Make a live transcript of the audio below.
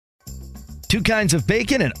Two kinds of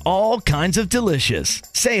bacon and all kinds of delicious.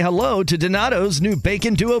 Say hello to Donato's new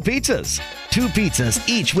Bacon Duo pizzas. Two pizzas,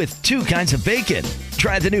 each with two kinds of bacon.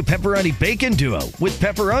 Try the new Pepperoni Bacon Duo with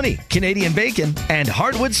pepperoni, Canadian bacon, and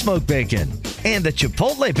hardwood smoked bacon. And the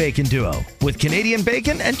Chipotle Bacon Duo with Canadian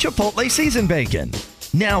bacon and Chipotle seasoned bacon.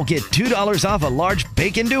 Now get $2 off a large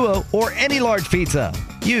Bacon Duo or any large pizza.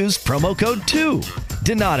 Use promo code 2.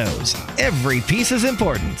 Donato's. Every piece is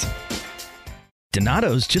important.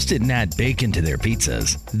 Donato's just didn't add bacon to their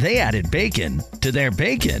pizzas. They added bacon to their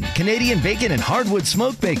bacon. Canadian bacon and hardwood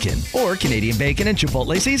smoked bacon. Or Canadian bacon and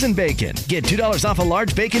Chipotle seasoned bacon. Get $2 off a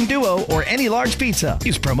large Bacon Duo or any large pizza.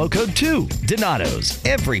 Use promo code 2. Donato's.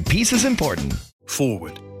 Every piece is important.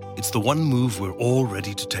 Forward. It's the one move we're all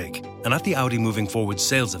ready to take. And at the Audi Moving Forward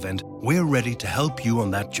sales event, we're ready to help you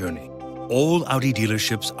on that journey. All Audi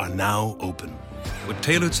dealerships are now open, with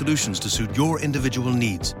tailored solutions to suit your individual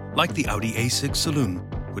needs, like the Audi A6 Saloon,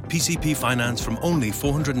 with PCP finance from only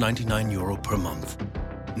 €499 per month.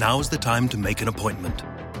 Now is the time to make an appointment.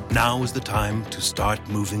 Now is the time to start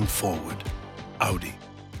moving forward. Audi.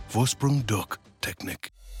 Vorsprung durch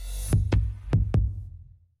Technik.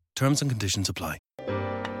 Terms and conditions apply.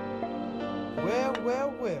 Well.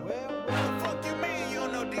 What the fuck you mean you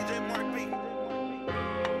don't know DJ Mark B?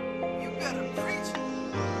 You better preach it.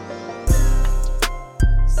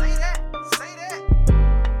 Say that.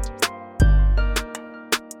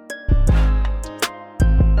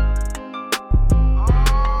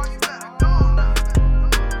 Oh, you better go now.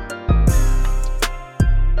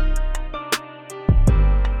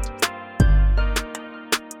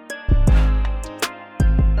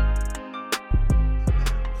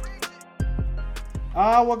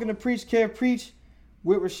 Welcome to Preach, Kev Preach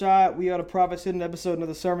with Rashad. We are the Prophets, hitting episode,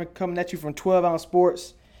 another sermon coming at you from 12 Ounce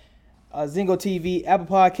Sports, Zingo TV, Apple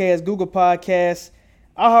Podcasts, Google Podcasts,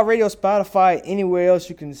 iHeartRadio, Spotify, anywhere else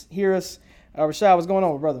you can hear us. Rashad, what's going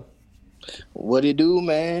on, brother? What it do,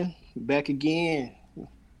 man? Back again.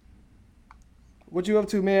 What you up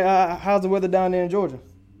to, man? How's the weather down there in Georgia?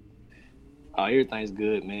 Everything's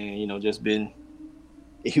good, man. You know, just been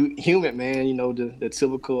humid, man. You know, the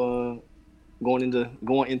typical going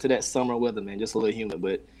into that summer weather, man. Just a little humid,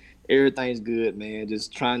 but everything's good, man.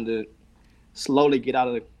 Just trying to slowly get out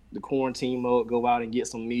of the quarantine mode, go out and get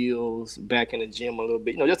some meals, back in the gym a little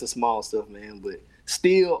bit. You know, just the small stuff, man. But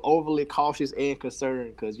still overly cautious and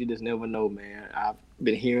concerned because you just never know, man. I've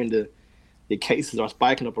been hearing the cases are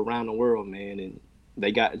spiking up around the world, man, and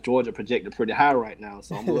they got Georgia projected pretty high right now,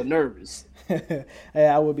 so I'm a little nervous. Yeah,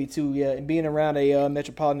 I would be too, yeah. And being around a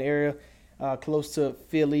metropolitan area, close to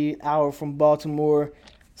Philly, hour from Baltimore.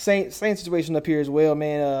 Same situation up here as well,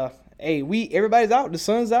 man. Everybody's out, the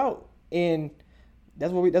sun's out, and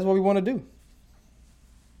that's what we want to do.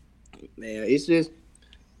 Man, it's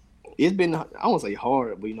been, I won't say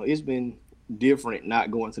hard, but it's been different not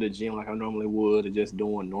going to the gym like I normally would and just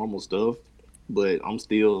doing normal stuff. But I'm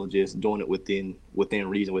still just doing it within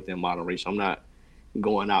reason, within moderation. I'm not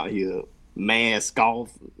going out here mask off,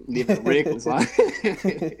 living reckless.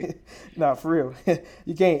 Nah, for real.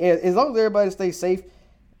 You can't. As long as everybody stays safe,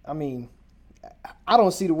 I mean, I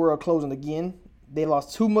don't see the world closing again. They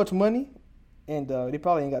lost too much money, and they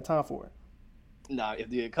probably ain't got time for it. Nah, if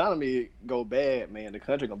the economy go bad, man, the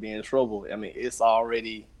country gonna be in trouble. I mean, it's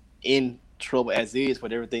already in trouble as is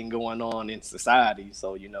with everything going on in society.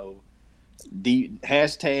 So,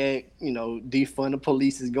 hashtag, defund the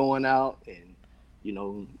police is going out, and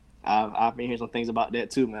I've been hearing some things about that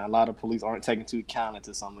too, man. A lot of police aren't taking into account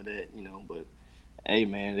into some of that, but hey,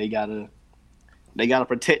 man, they gotta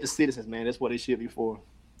protect the citizens, man. That's what they should be for.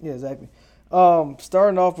 Yeah, exactly.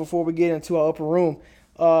 Starting off before we get into our upper room,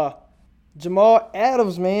 Jamal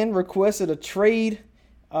Adams, man, requested a trade.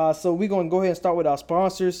 So we're gonna go ahead and start with our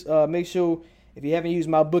sponsors. Make sure if you haven't used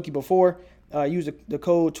my bookie before, use the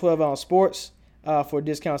code 12 Ounce Sports for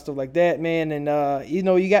discount, stuff like that, man. And you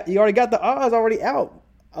already got the odds already out.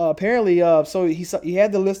 Apparently, so he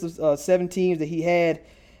had the list of 7 teams that he had.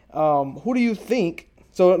 Who do you think?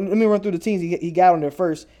 So let me run through the teams he got on there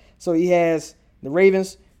first. So he has the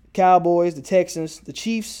Ravens, Cowboys, the Texans, the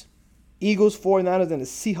Chiefs, Eagles, 49ers, and the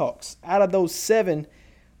Seahawks. Out of those 7,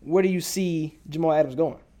 where do you see Jamal Adams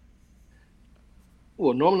going?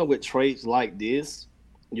 Well, normally with trades like this,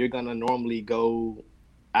 you're going to normally go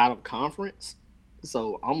out of conference.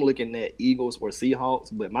 So I'm looking at Eagles or Seahawks,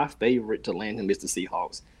 but my favorite to land him is the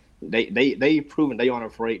Seahawks. They've proven they aren't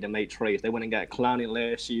afraid to make trades. They went and got Clowney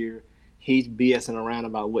last year. He's BSing around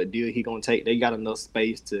about what deal he's going to take. They got enough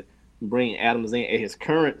space to bring Adams in at his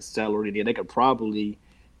current salary. They could probably,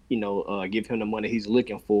 give him the money he's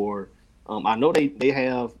looking for. I know they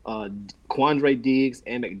have Quandre Diggs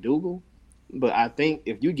and McDougal, But I think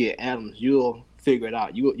if you get Adams, you'll figure it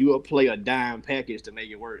out. You'll play a dime package to make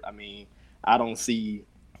it work. I mean, I don't see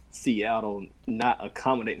Seattle not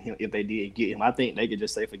accommodating him if they did get him. I think they could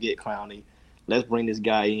just say, forget Clowney. Let's bring this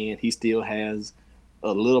guy in. He still has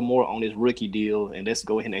a little more on his rookie deal, and let's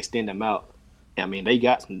go ahead and extend him out. I mean, they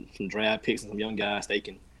got some draft picks and some young guys they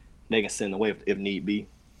can send away if need be.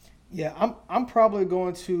 Yeah, I'm probably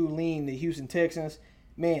going to lean the Houston Texans.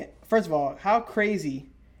 Man, first of all, how crazy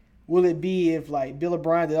will it be if like Bill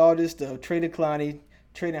O'Brien did all this stuff, traded Clowney,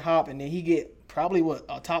 traded Hop, and then he get probably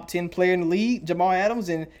a top 10 player in the league, Jamal Adams,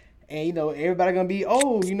 and everybody gonna be,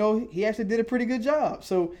 he actually did a pretty good job.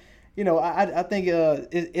 So, I think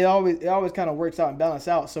it always kind of works out and balance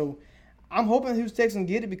out. So I'm hoping the Houston Texans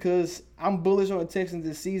get it because I'm bullish on the Texans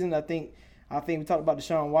this season. I think we talked about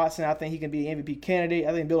Deshaun Watson. I think he can be an MVP candidate.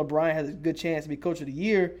 I think Bill O'Brien has a good chance to be Coach of the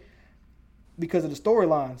Year because of the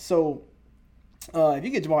storyline. So if you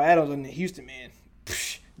get Jamal Adams in Houston, man,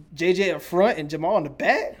 JJ up front and Jamal in the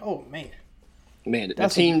back, oh man. Man, the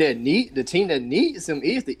team that needs him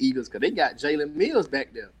is the Eagles because they got Jalen Mills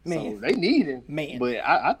back there. Man. So they need him. Man. But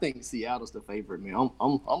I think Seattle's the favorite, man.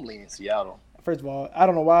 I'm leaning Seattle. First of all, I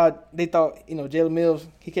don't know why they thought, Jalen Mills,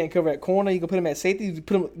 he can't cover that corner. You can put him at safety,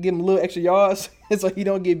 give him a little extra yards so he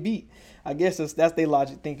don't get beat. I guess that's their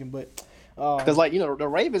logic thinking. But because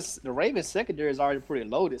the Ravens secondary is already pretty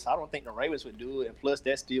loaded, so I don't think the Ravens would do it. And plus,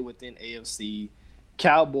 that's still within AFC.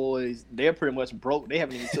 Cowboys, they're pretty much broke. They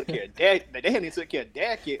haven't even took care of Dak. They haven't even took care of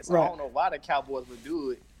Dak yet. So right. I don't know why the Cowboys would do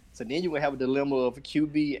it. So then you would have a dilemma of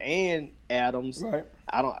QB and Adams. Right.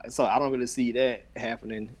 I don't really see that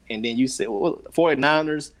happening. And then you say,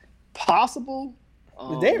 49ers, possible.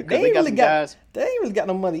 They ain't really got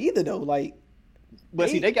no money either though. Like,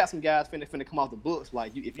 they got some guys finna come off the books.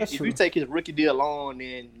 Like if you take his rookie deal on,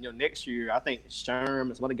 then next year I think Sherm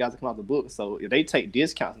and some other guys will come off the books. So if they take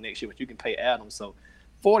discounts next year, but you can pay Adams. So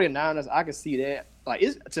 49ers, I can see that. Like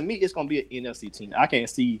to me, it's gonna be an NFC team. I can't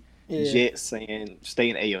see Jets saying stay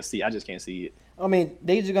in AFC. I just can't see it. I mean,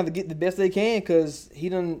 they just gonna get the best they can because he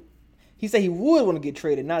said he would want to get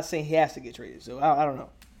traded, not saying he has to get traded. So I don't know.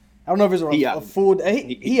 I don't know if it's a full.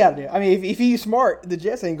 He out there. I mean, if he's smart, the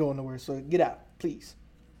Jets ain't going nowhere. So get out, please.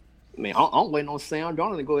 Man, I'm waiting on Sam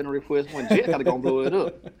Darnold to go ahead and request one. Jets gotta go blow it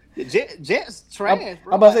up. The Jets trash,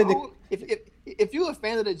 bro. I'm about to say if you're a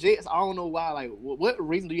fan of the Jets, I don't know why. Like, what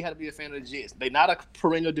reason do you have to be a fan of the Jets? They're not a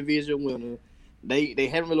perennial division winner. They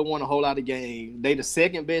haven't really won a whole lot of games. They the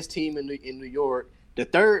second best team in New York, the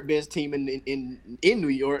third best team in New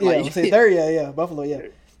York. Yeah, say third. Yeah, Buffalo. Yeah.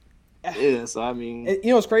 Yeah. So I mean,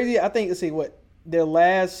 it's crazy. I think their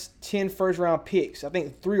last 10 first-round picks, I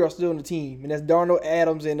think 3 are still on the team, and that's Darnold,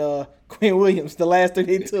 Adams, and Quinn Williams. The last 3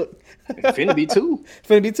 they took. Finna be 2.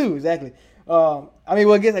 Finna be 2, exactly. I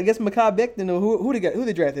guess Mekhi Becton. Who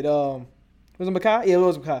they drafted? Was it Mekhi? Yeah, it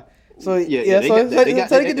was Mekhi. So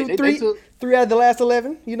they can do 3 out of the last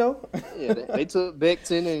 11. Yeah, they took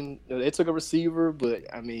Becton and they took a receiver,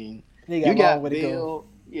 but I mean, you got Bill.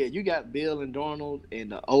 Yeah, you got Bill and Darnold,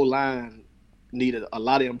 and the O-line needed a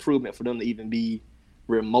lot of improvement for them to even be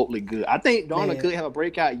remotely good. I think Darnold could have a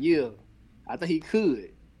breakout year. I think he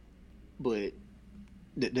could, but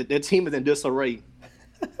their team is in disarray.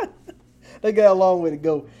 They got a long way to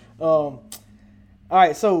go. All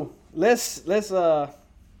right, so let's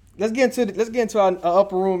get into our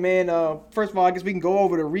upper room, man. First of all, I guess we can go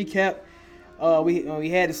over the recap. We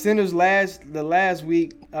had the centers last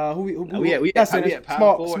week. We had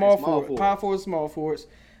small forwards, power forwards, small forwards.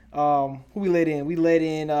 Who we let in? We let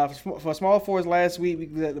in for small forwards last week. We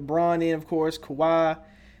let LeBron in, of course. Kawhi,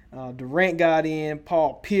 Durant got in.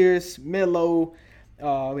 Paul Pierce, Melo.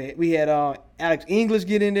 We had Alex English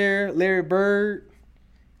get in there. Larry Bird.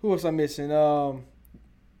 Who else I'm missing?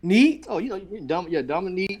 Neat. Oh,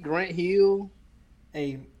 Dominique, Grant Hill.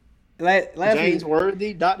 Hey, last James week,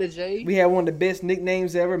 Worthy, Dr. J. We had one of the best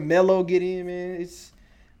nicknames ever. Melo get in, man.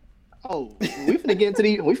 We finna get into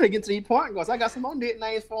these point guards. I got some more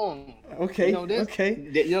nicknames for them. Okay.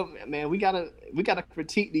 Man, we gotta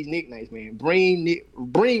critique these nicknames, man.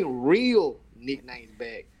 Bring real nicknames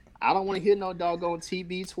back. I don't want to hear no doggone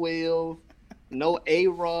TB12, no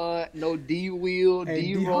A-Rod, no D-Wheel,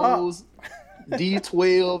 D-Rose,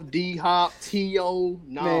 D12, D-Hop, T.O.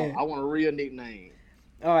 No, man. I want a real nickname.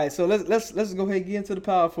 All right, so let's go ahead and get into the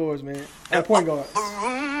power forwards, man. Point guard.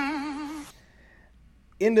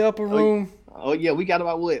 In the upper room. Oh yeah, we got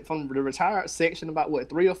about from the retired section about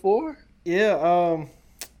 3 or 4? Yeah.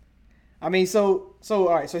 I mean, so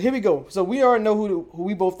all right. So here we go. So we already know who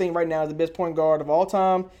we both think right now is the best point guard of all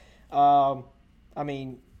time. I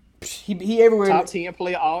mean, he everywhere. Top 10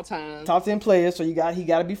 player all time. Top 10 player. So he got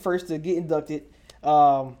to be first to get inducted.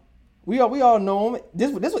 We all know him.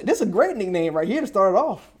 This is a great nickname right here to start it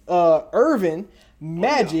off. Irvin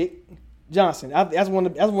Magic Johnson. That's one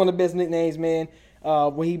of the best nicknames, man.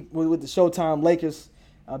 When he was with the Showtime Lakers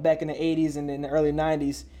back in the 80s and in the early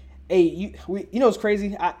 90s. Hey, you know what's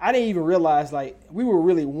crazy? I didn't even realize like we were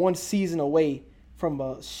really one season away from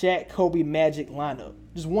a Shaq, Kobe, Magic lineup.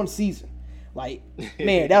 Just one season. Like,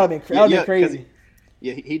 man, that would have been crazy.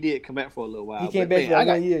 Yeah, he did come back for a little while. He came back for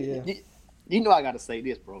 1 year, yeah. You know I got to say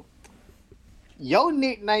this, bro. Your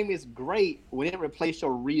nickname is great when it replaces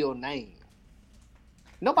your real name.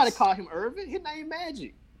 Nobody call him Irvin. His name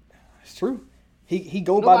Magic. It's true. He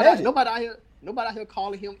go by Magic. Nobody out here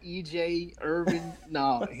calling him EJ Irvin.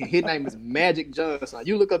 No, his name is Magic Johnson.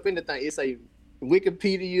 You look up anything, it's a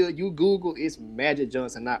Wikipedia. You Google, it's Magic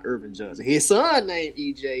Johnson, not Irvin Johnson. His son named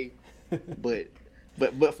EJ, but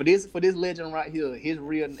for this legend right here, his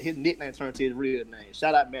nickname turned to his real name.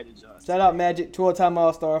 Shout out Magic Johnson. Shout out Magic, 12-time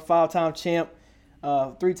All-Star, 5-time champ,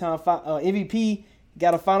 3-time MVP.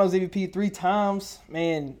 Got a Finals MVP 3 times.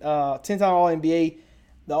 Man, 10-time All-NBA.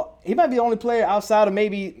 He might be the only player outside of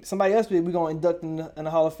maybe somebody else we're going to induct in the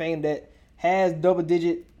Hall of Fame that has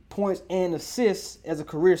double-digit points and assists as a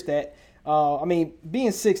career stat. I mean,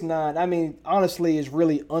 being 6'9", I mean, honestly, is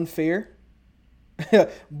really unfair.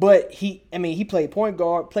 But he played point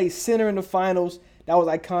guard, played center in the finals. That was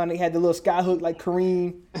iconic. Had the little sky hook like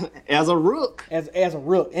Kareem. As a rook. As a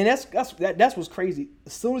rook. And that's what's crazy.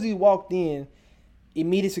 As soon as he walked in,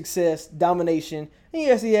 immediate success, domination. And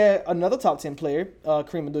yes, he had another top 10 player,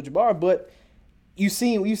 Kareem Abdul-Jabbar, but you've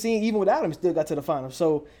seen even without him, he still got to the finals.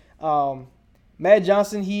 So Magic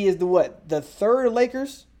Johnson, he is the third Laker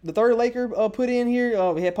put in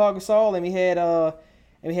here. We had Paul Gasol and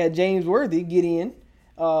we had James Worthy get in.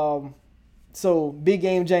 So big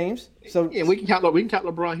game James. So yeah, we can count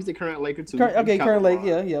LeBron. He's the current Laker too. Current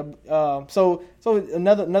Laker, yeah. So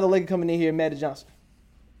another Laker coming in here, Magic Johnson.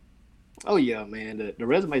 Oh yeah, man. The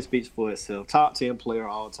resume speaks for itself. Top 10 player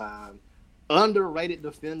all time. Underrated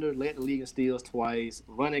defender, led the league in steals twice.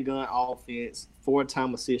 Running gun offense,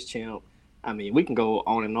 4-time assist champ. I mean, we can go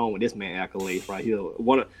on and on with this man accolades right here.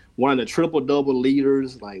 One of the triple-double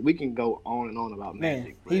leaders. Like, we can go on and on about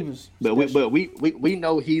Magic. Man, he was but we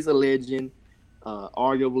know he's a legend.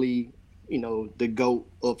 Arguably, the GOAT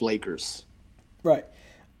of Lakers. Right.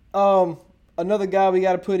 Another guy we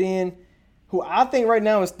got to put in, who I think right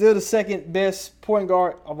now is still the second best point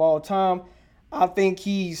guard of all time. I think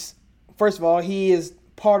first of all, he is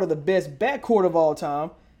part of the best backcourt of all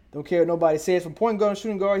time. Don't care what nobody says. From point guard and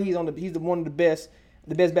shooting guard, he's the one of the best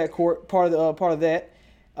backcourt. Part of that.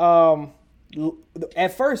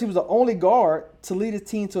 At first, he was the only guard to lead his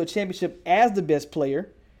team to a championship as the best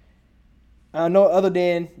player. No other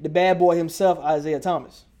than the bad boy himself, Isaiah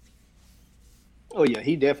Thomas. Oh yeah,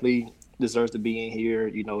 he definitely deserves to be in here.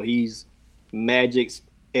 He's Magic's.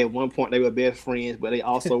 At one point, they were best friends, but they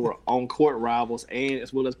also were on-court rivals and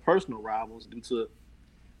as well as personal rivals due to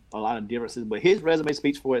a lot of differences. But his resume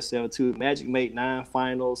speaks for itself, too. Magic made 9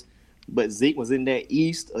 finals, but Zeke was in that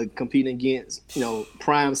East competing against,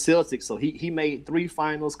 prime Celtics. So he made 3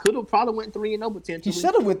 finals. Could have probably went 3-0 potentially. He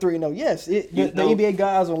should have went 3-0, yes. The NBA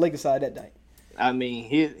guys on Lakers side that night. I mean,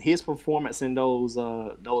 his performance in those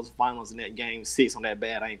finals in that game 6 on that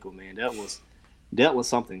bad ankle, man, that was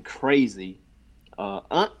something crazy.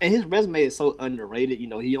 And his resume is so underrated.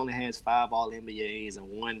 He only has 5 All-NBAs and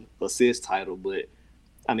 1 assist title. But,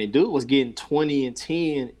 I mean, dude was getting 20 and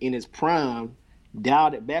 10 in his prime,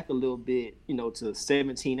 dialed it back a little bit, to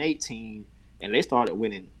 17, 18, and they started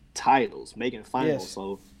winning titles, making finals. Yes.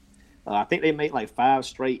 So, I think they made like 5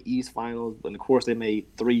 straight East finals. But, of course, they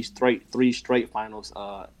made 3 straight finals,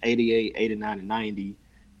 88, 89, and 90.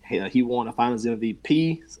 He won the Finals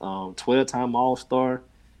MVP, 12-time All-Star.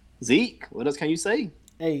 Zeke, what else can you say?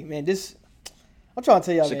 Hey, man, I'm trying to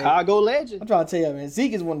tell y'all, Chicago legend. I'm trying to tell y'all, man,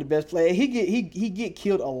 Zeke is one of the best players. He get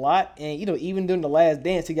killed a lot, and even during the last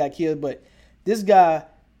dance, he got killed. But this guy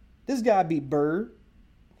beat Bird,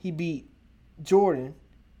 he beat Jordan,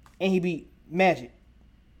 and he beat Magic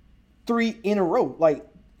 3 in a row, like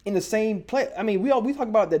in the same play. I mean, we talk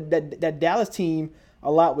about that Dallas team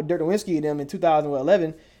a lot with Dirk Nowitzki and them in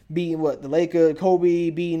 2011, beating the Lakers,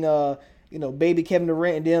 Kobe, beating baby Kevin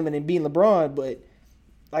Durant and them, and then beating LeBron. But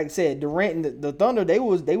like I said, Durant and the Thunder, they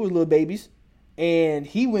was little babies, and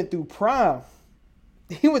he went through prime.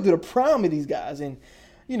 He went through the prime of these guys, and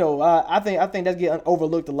I think that's getting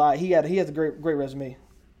overlooked a lot. He has a great resume.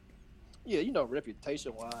 Yeah,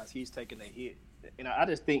 reputation wise, he's taking a hit, and I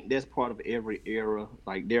just think that's part of every era.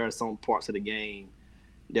 Like, there are some parts of the game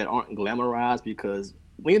that aren't glamorized, because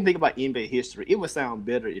when you think about NBA history, it would sound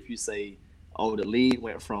better if you say oh, the lead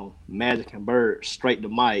went from Magic and Bird straight to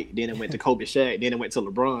Mike, then it went to Kobe Shaq, then it went to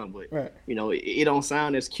LeBron. But Right. it don't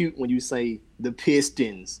sound as cute when you say the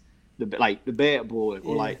Pistons, the Bad Boy,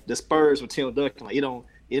 or Yeah. like the Spurs with Tim Duncan. Like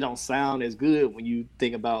it don't sound as good when you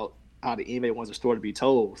think about how the NBA wants the story to be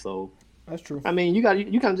told. So That's true. I mean, you kind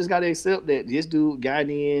of just got to accept that this dude got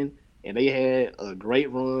in and they had a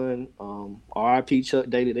great run. RIP Chuck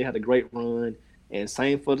Daly, they had a great run. And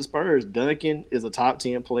same for the Spurs. Duncan is a top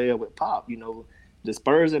 10 player with Pop. The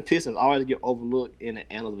Spurs and Pistons always get overlooked in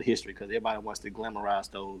the annals of history because everybody wants to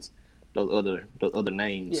glamorize those other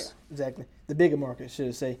names. Yeah, exactly. The bigger market, should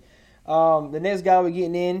I say. The next guy we're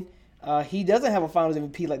getting in, he doesn't have a Finals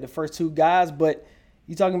MVP like the first two guys, but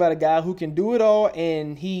you're talking about a guy who can do it all,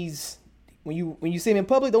 and he's when you see him in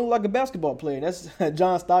public, don't look like a basketball player. That's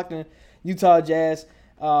John Stockton, Utah Jazz,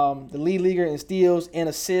 the lead leader in steals and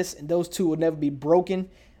assists, and those two will never be broken.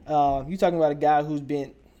 You're talking about a guy who's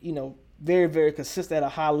been, very, very consistent at a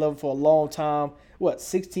high level for a long time.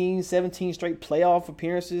 16, 17 straight playoff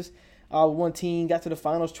appearances. One team got to the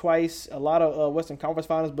finals twice, a lot of Western Conference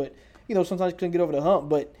finals, but, sometimes couldn't get over the hump.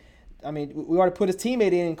 But, I mean, we already put his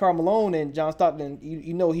teammate in Karl Malone, and John Stockton,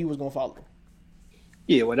 he was going to follow.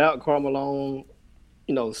 Yeah, without Karl Malone,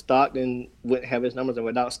 Stockton wouldn't have his numbers, and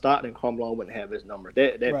without Stockton, Karl Malone wouldn't have his numbers.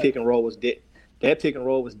 That Right. pick and roll was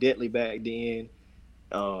deadly back then.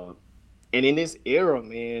 And in this era,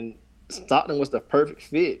 man, Stockton was the perfect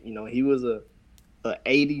fit. He was a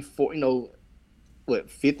 80-40,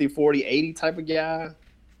 50-40, 80 type of guy.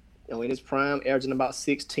 In his prime, averaging about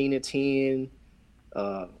 16 and 10,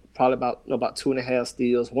 probably about 2.5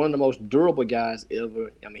 steals. One of the most durable guys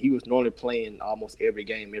ever. I mean, he was normally playing almost every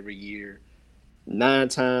game every year.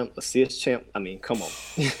 9-time assist champ. I mean, come on.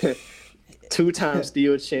 2-time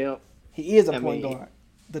steal champ. He is a point guard.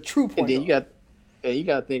 The true point guard. You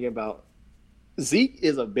got to think about Zeke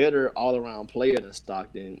is a better all-around player than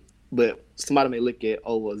Stockton, but somebody may look at,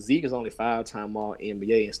 Zeke is only 5-time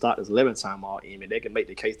All-NBA and Stockton's 11-time All-NBA. They can make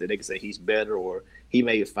the case that they can say he's better or he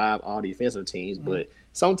made 5 All-Defensive teams, but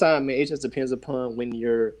sometimes, man, it just depends upon when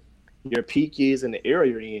your peak is in the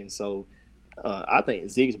area you're in. So I think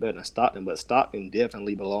Zeke's better than Stockton, but Stockton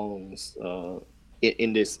definitely belongs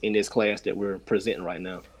in this class that we're presenting right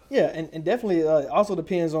now. Yeah, and definitely also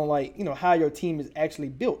depends on how your team is actually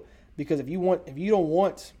built. Because if you don't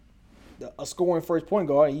want a scoring first point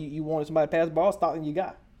guard, you want somebody to pass the ball, Stockton you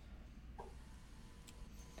got.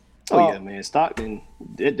 Yeah, man, Stockton,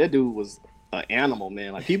 that dude was an animal,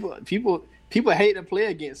 man. Like people hate to play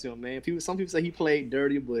against him, man. Some people say he played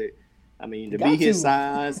dirty, but I mean to be his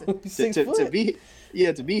size, to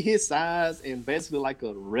be his size and basically like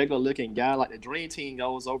a regular looking guy, like the Dream Team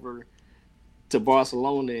goes over to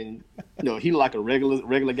Barcelona and he like a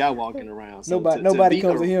regular guy walking around. So nobody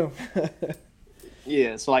comes to him.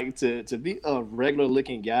 Yeah, so like to be a regular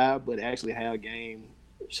looking guy but actually have game.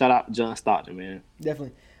 Shout out John Stockton, man.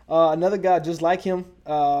 Definitely. Another guy just like him,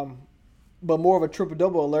 but more of a triple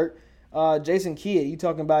double alert. Jason Kidd. You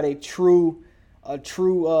talking about a true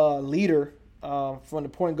leader from the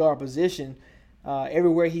point guard position.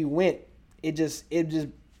 Everywhere he went, it just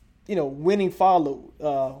winning followed.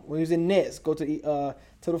 When he was in Nets, go to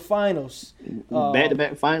the finals.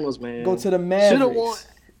 Back-to-back finals, man. Go to the Mavericks. Should have won.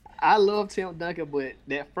 I love Tim Duncan, but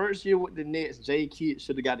that first year with the Nets, Jay Kidd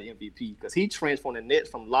should have got the MVP because he transformed the Nets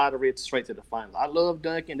from lottery straight to the finals. I love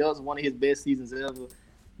Duncan. That was one of his best seasons ever.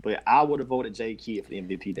 But I would have voted Jay Kidd for the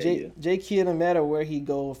MVP that year. Jay Kidd, no matter where he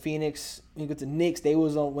go, Phoenix, when he go to Knicks, they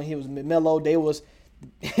was on when he was Melo, they was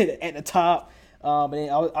at the top. And then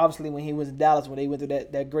obviously when he was in Dallas, when they went through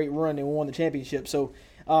that great run, they won the championship. So,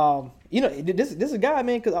 this is a guy,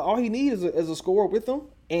 man, because all he needs is a scorer with him,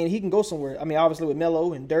 and he can go somewhere. I mean, obviously with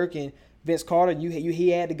Melo and Dirk and Vince Carter, he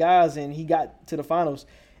had the guys, and he got to the finals.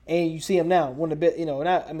 And you see him now, one of the best,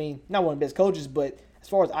 not one of the best coaches, but as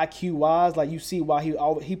far as IQ wise, like you see why he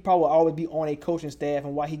probably will always be on a coaching staff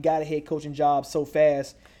and why he got a head coaching job so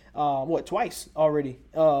fast. Twice already,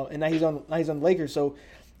 and now he's on the Lakers. So,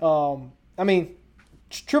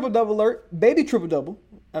 triple double alert, baby triple double.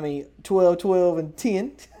 12, and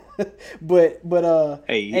 10. but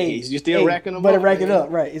you still racking them up. But racking it up,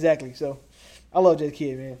 right? Exactly. So, I love Jay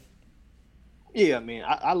Kidd, man. Yeah, man,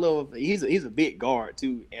 I love. He's a big guard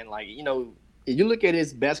too, and if you look at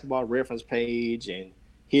his basketball reference page and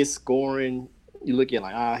his scoring, you look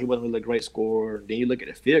at he wasn't really a great scorer. Then you look at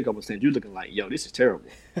the field goal percentage, you're looking like, yo, this is terrible.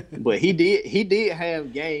 But he did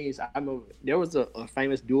have games. I remember there was a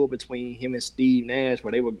famous duel between him and Steve Nash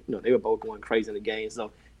where they were both going crazy in the game.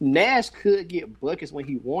 So Nash could get buckets when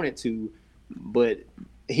he wanted to, but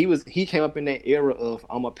he came up in that era of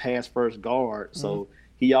I'm a pass first guard. So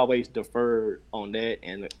he always deferred on that.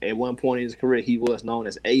 And at one point in his career, he was known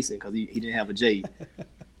as acing because he didn't have a J.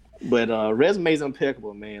 But resume's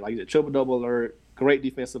impeccable, man. Like, he's a triple-double alert, great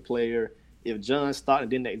defensive player. If John Stockton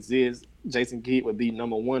didn't exist, Jason Kidd would be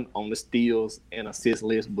number 1 on the steals and assist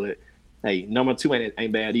list. But, hey, number 2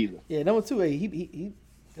 ain't bad either. Yeah, number 2, hey, he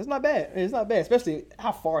that's not bad. It's not bad, especially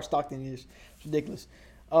how far Stockton is. It's ridiculous.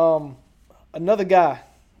 Another guy,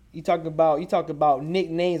 you talk about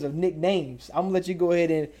nicknames of nicknames. I'm gonna let you go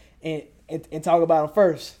ahead and talk about him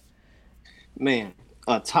first. Man,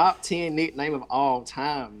 a top 10 nickname of all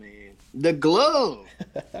time, man. The Glove.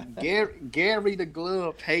 Gary the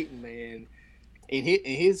Glove Payton, man. In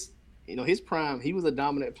his prime, he was a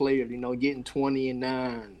dominant player, getting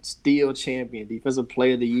 20-9, steal champion, defensive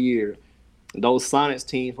player of the year. Those Sonics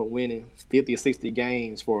teams were winning 50 or 60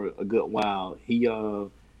 games for a good while. He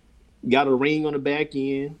got a ring on the back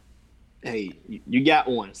end. Hey, you got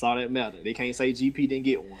one. That's all that matters. They can't say GP didn't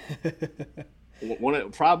get one. One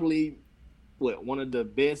of the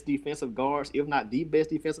best defensive guards, if not the best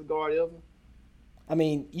defensive guard ever. I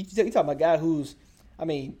mean, you talking about a guy who's, I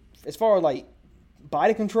mean, as far as like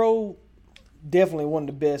body control, definitely one of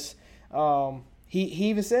the best. He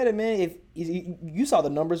even said it, man. If you saw the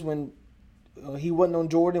numbers when he wasn't on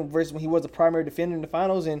Jordan versus when he was the primary defender in the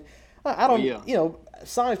finals, and I don't,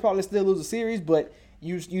 Sonics probably still lose a series, but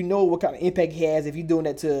you know what kind of impact he has if you're doing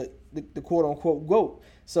that to the quote unquote GOAT.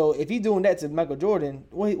 So if he's doing that to Michael Jordan,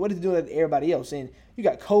 what is he doing to everybody else? And you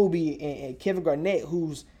got Kobe and Kevin Garnett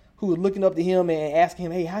who's looking up to him and asking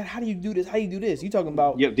him, hey, how do you do this? How do you do this? You talking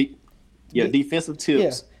about defensive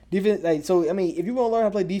tips. Yeah, defense. Like, so I mean, if you want to learn how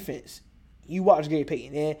to play defense, you watch Gary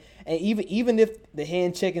Payton, and even if the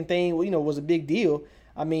hand checking thing, was a big deal.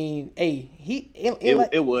 I mean, hey,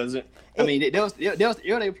 it wasn't. I mean, there was the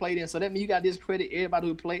era they played in, so that means you got to discredit everybody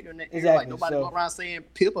who played in that era. Exactly. Like, nobody go around saying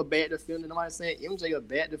Pip a bad defender, nobody saying MJ a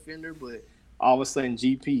bad defender, but all of a sudden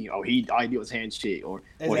GP, all he did was hand check, or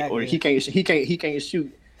he can't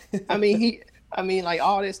shoot. I mean, like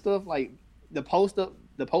all that stuff, like the post up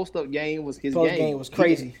game was his game. Post game was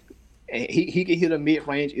crazy. He could hit a mid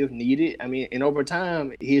range if needed. I mean, and over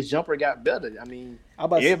time, his jumper got better. I mean,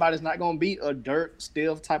 everybody's not gonna be a dirt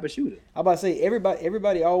stealth type of shooter. I'm about to say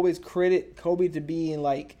everybody always credit Kobe to being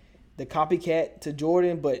like the copycat to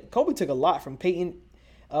Jordan, but Kobe took a lot from Peyton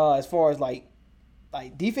as far as like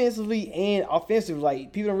defensively and offensively.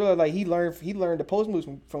 Like, people don't realize, like, he learned the post moves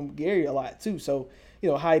from Gary a lot too. So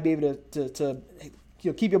how he be able to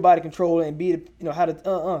keep your body control and be how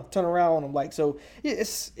to turn around on him. Like, so yeah,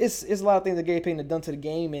 it's a lot of things that Gary Payton had done to the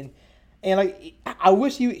game, and like, I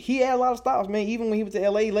wish he had a lot of stops, man. Even when he went to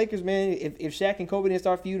LA Lakers, man, if Shaq and Kobe didn't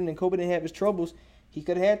start feuding and Kobe didn't have his troubles, he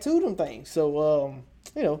could have had 2 of them things. So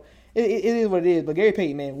it is what it is. But Gary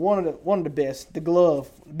Payton, man, one of the best. The Glove,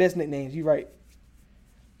 best nicknames. You right.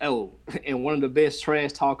 Oh, and one of the best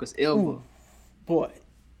trash talkers ever. Ooh, boy,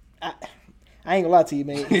 I ain't gonna lie to you,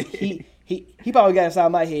 man. He probably got inside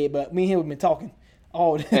my head, but me and him have been talking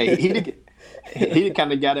all day. Hey, he the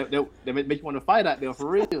kind of guy that make you want to fight out there, for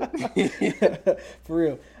real. For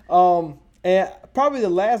real. And probably the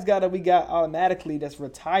last guy that we got automatically that's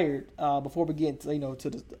retired before we get to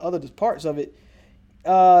the other parts of it,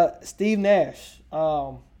 Steve Nash.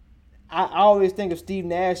 I always think of Steve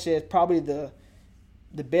Nash as probably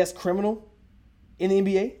the best criminal in the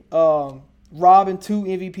NBA, robbing 2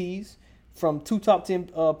 MVPs from 2 top 10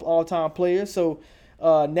 all-time players. So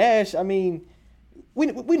Nash, I mean, we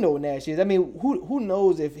know what Nash is. I mean, who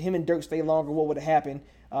knows if him and Dirk stay longer, what would have happened?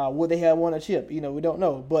 Would they have won a chip? We don't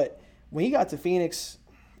know. But when he got to Phoenix,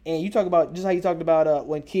 and you talk about just how you talked about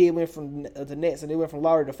when Kidd went from the Nets and they went from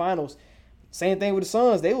lottery to finals, same thing with the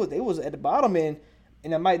Suns. They was at the bottom end,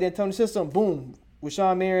 and that Mike D'Antoni system, boom, with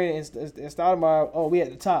Sean Marion and Stoudemire, we at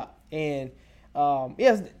the top. And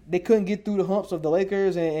yes, they couldn't get through the humps of the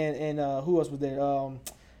Lakers and who else was there? The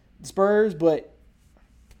Spurs, but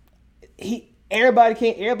everybody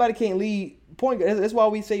can't lead point guard. That's why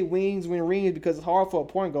we say wings win rings, because it's hard for a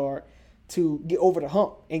point guard to get over the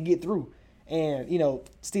hump and get through. And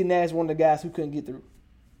Steve Nash is one of the guys who couldn't get through.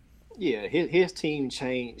 Yeah, his team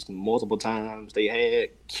changed multiple times. They had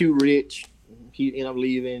Q Rich, he ended up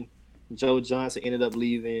leaving. Joe Johnson ended up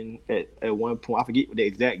leaving at one point. I forget the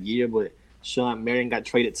exact year, but Sean Marion got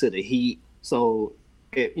traded to the Heat. So,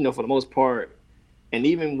 for the most part, and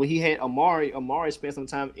even when he had Amari spent some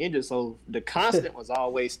time injured. So the constant was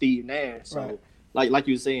always Steve Nash. So, right. like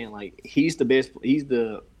you were saying, like, he's the best. He's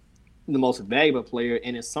the most valuable player,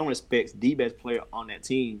 and in some respects, the best player on that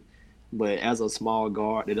team. But as a small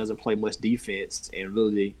guard that doesn't play much defense, and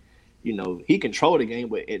really, he controlled the game,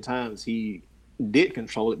 but at times he did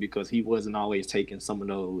control it because he wasn't always taking some of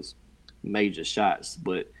those major shots.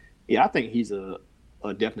 But yeah, I think he's a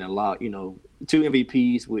definite lock. 2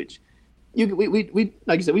 MVPs, which we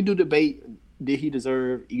like you said, we do debate did he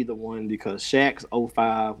deserve either one, because Shaq's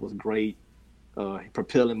 05 was great,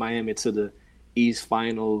 propelling Miami to the East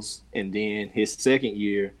Finals, and then his second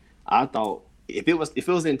year, I thought if it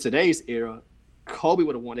was in today's era, Kobe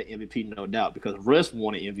would have won the MVP, no doubt, because Russ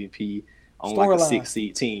won an MVP on like a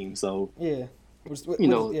 6-seed team. So yeah,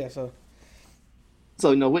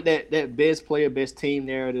 So with that best player, best team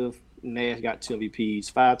narrative, Nash got 2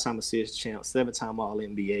 MVPs, 5-time assist champ, 7-time All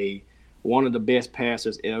NBA, one of the best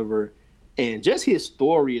passers ever. And just his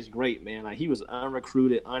story is great, man. Like, he was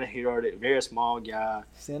unrecruited, unheralded, very small guy.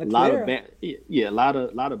 Santa Clara. A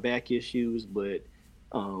lot of back issues, but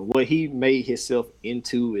what he made himself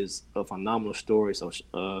into is a phenomenal story. So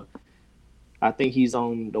I think he's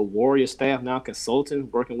on the Warriors staff now, consulting,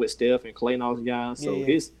 working with Steph and Klay and all those guys. So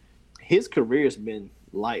his career has been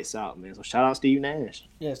lights out, man. So shout out Steve Nash.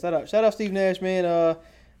 Yeah, shout out Steve Nash, man.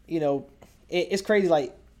 It's crazy.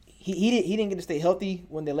 Like, he didn't get to stay healthy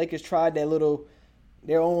when the Lakers tried their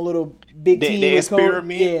own little big team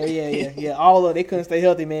experiment. Yeah. All of they couldn't stay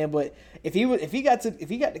healthy, man. But if he got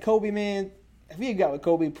to Kobe, man, if he got with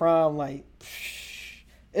Kobe prime, like,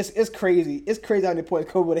 it's crazy. It's crazy how many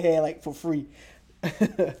points Kobe would have had, like, for free.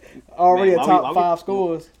 Already a top 5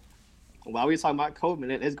 scores. While we talking about Kobe,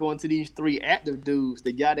 man, let's go into these 3 active dudes.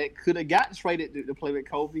 The guy that could have got traded to play with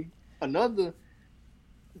Kobe. Another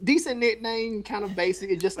decent nickname, kind of basic.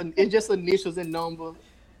 It's just initials and number.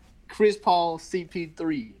 Chris Paul,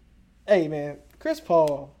 CP3. Hey, man, Chris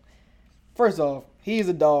Paul. First off, he's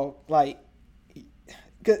a dog. Like,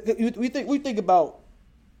 we think about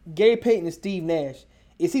Gary Payton and Steve Nash.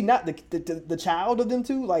 Is he not the child of them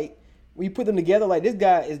two? Like, when you put them together, like, this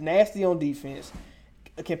guy is nasty on defense,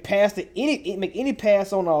 can pass make any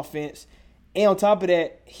pass on offense, and on top of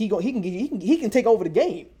that, he can take over the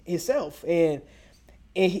game himself. And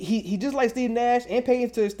he just like Steve Nash and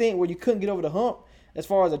Payton to the extent where you couldn't get over the hump as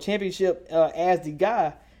far as a championship as the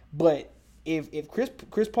guy. But if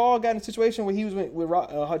Chris Paul got in a situation where he was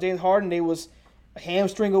with James Harden, they was a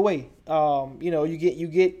hamstring away. You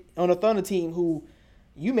get on a Thunder team who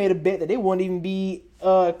you made a bet that they wouldn't even be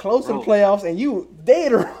close to the playoffs, and you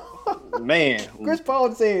dead wrong. Man, Chris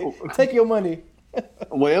Paul said, "Take your money."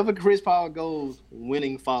 Wherever Chris Paul goes,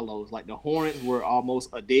 winning follows. Like, the Hornets were almost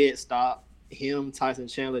a dead stop. Him, Tyson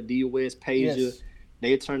Chandler, D. West, Pager, Yes.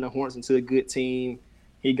 They turned the Hornets into a good team.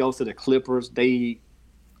 He goes to the Clippers. They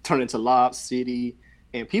turn into Lob City.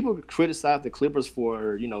 And people criticize the Clippers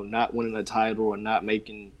for, not winning a title or not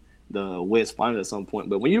making the West Finals at some point.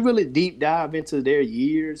 But when you really deep dive into their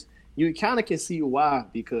years, you kind of can see why.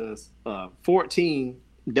 Because 14,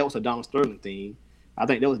 that was a Donald Sterling thing. I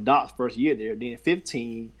think that was Doc's first year there. Then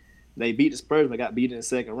 15, they beat the Spurs, but got beat in the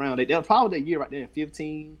second round. That was probably the year right there in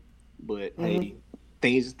 15. But hey,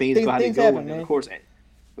 things go how they go. Happen, and then, man. of course,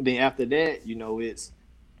 then after that, it's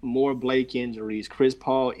more Blake injuries, Chris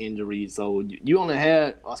Paul injuries. So you only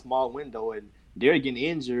had a small window, and they're getting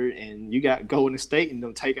injured, and you got Golden State and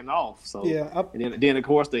them taking off. So and then of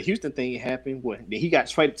course the Houston thing happened. Then he got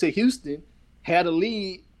traded to Houston, had a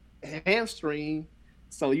lead, hamstring.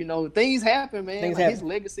 So things happen, man. His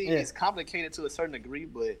legacy is complicated to a certain degree,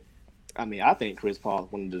 but I mean, I think Chris Paul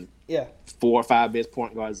is one of the 4 or 5 best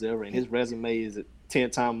point guards ever, and his resume is a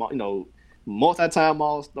 10-time, multi-time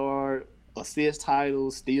All-Star, assist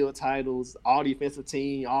titles, steal titles, all defensive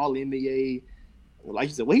team, all NBA. Like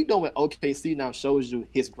you said, what he doing with OKC now shows you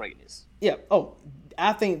his greatness. Yeah. Oh,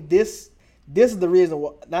 I think this is the reason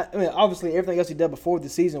why. Obviously everything else he did before the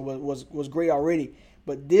season was great already,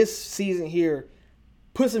 but this season here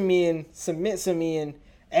cements him in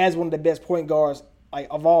as one of the best point guards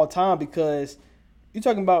of all time, because you're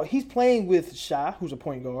talking about he's playing with Shai, who's a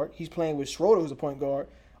point guard. He's playing with Schroeder, who's a point guard.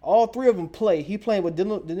 All 3 of them play. He's playing with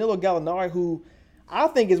Danilo Gallinari, who I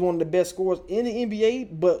think is one of the best scorers in the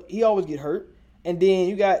NBA, but he always get hurt. And then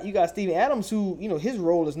you got Steven Adams, who his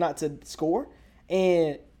role is not to score,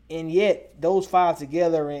 and yet those 5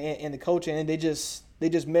 together and the coaching, and they just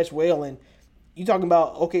mesh well. And you talking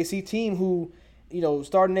about OKC team who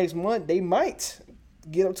starting next month, they might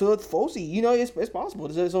get up to a 4 seed. It's possible.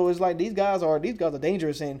 So it's like these guys are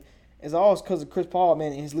dangerous, and it's all because of Chris Paul,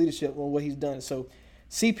 man, and his leadership and what he's done. So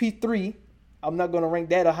CP3, I'm not going to rank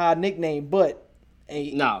that a high nickname, but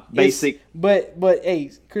basic. But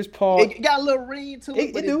hey, Chris Paul, it got a little ring to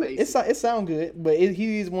it. It sound good, but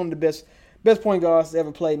he's one of the best point guards to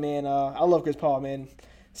ever play, man. I love Chris Paul, man.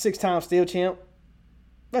 6-time steal champ.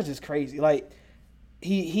 That's just crazy. Like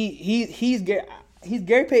he's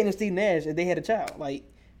Gary Payton and Steve Nash if they had a child. Like,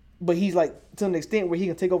 but he's like to an extent where he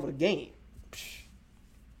can take over the game.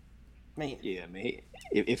 Man. Yeah, man.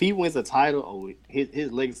 If he wins a title,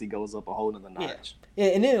 his legacy goes up a whole nother notch. Yeah,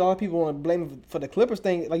 and then a lot of people want to blame him for the Clippers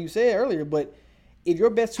thing, like you said earlier. But if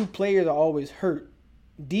your best two players are always hurt,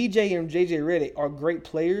 DJ and JJ Redick are great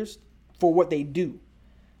players for what they do.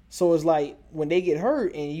 So it's like when they get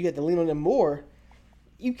hurt and you have to lean on them more,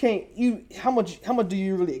 you can't. How much do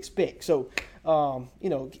you really expect? So,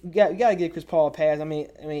 you gotta give Chris Paul a pass. I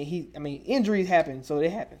mean, injuries happen, so they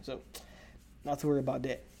happen. So, not to worry about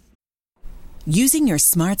that. Using your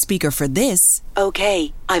smart speaker for this,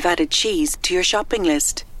 okay, I've added cheese to your shopping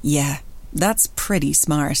list. Yeah, that's pretty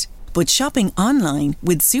smart. But shopping online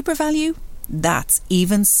with SuperValue, that's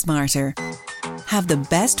even smarter. Have the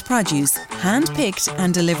best produce hand-picked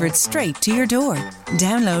and delivered straight to your door.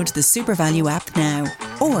 Download the SuperValue app now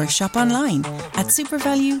or shop online at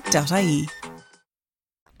supervalue.ie.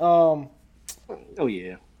 Oh,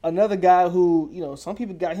 yeah. Another guy who, some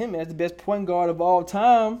people got him as the best point guard of all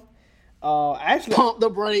time. Actually, pump the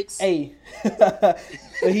brakes. Hey,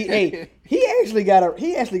 he actually got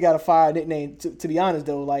a fire nickname. To be honest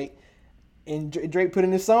though, like, and Drake put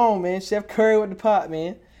in his song, man. Chef Curry with the pot,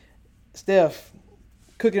 man. Steph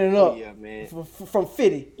cooking it up. Yeah, man. From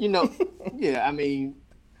 50. Yeah. I mean,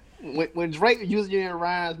 when Drake using your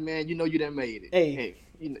rhymes, man, you done made it. Hey,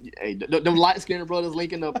 them light skinned brothers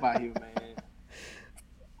linking up out here, man.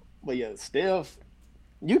 But yeah, Steph.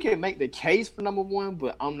 You can make the case for number one,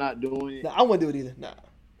 but I'm not doing it. No, I wouldn't do it either. Nah.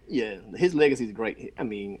 Yeah, his legacy is great. I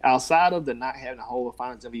mean, outside of the not having a whole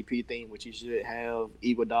Finals MVP thing, which he should have,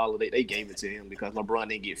 Iguodala, they gave it to him because LeBron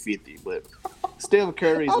didn't get 50. But Steph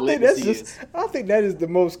Curry's legacy is... I think that is the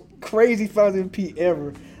most crazy Finals MVP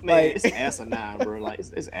ever. Man, it's asinine, bro. Like,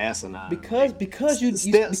 it's asinine.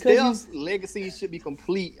 Steph's legacy should be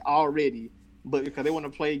complete already. But because they want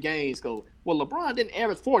to play games, LeBron didn't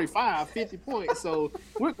average 45, 50 points, so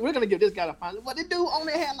we're going to give this guy a final. But the dude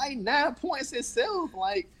only had like 9 points himself.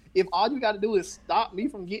 Like, if all you got to do is stop me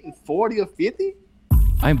from getting 40 or 50?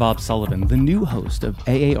 I'm Bob Sullivan, the new host of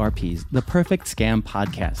AARP's The Perfect Scam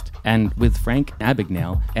podcast. And with Frank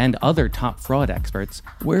Abagnale and other top fraud experts,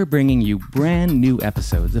 we're bringing you brand new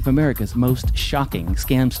episodes of America's most shocking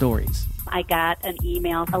scam stories. I got an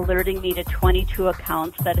email alerting me to 22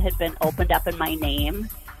 accounts that had been opened up in my name.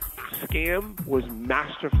 Scam was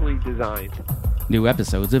masterfully designed. New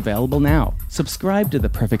episodes available now. Subscribe to the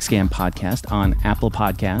Perfect Scam podcast on Apple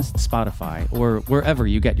Podcasts, Spotify, or wherever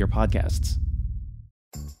you get your podcasts.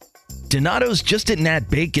 Donato's just didn't add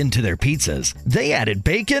bacon to their pizzas. They added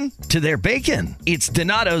bacon to their bacon. It's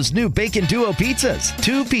Donato's new Bacon Duo pizzas.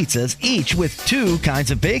 2 pizzas, each with 2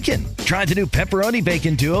 kinds of bacon. Try the new Pepperoni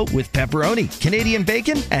Bacon Duo with pepperoni, Canadian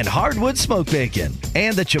bacon, and hardwood smoked bacon.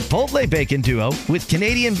 And the Chipotle Bacon Duo with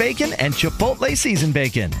Canadian bacon and Chipotle seasoned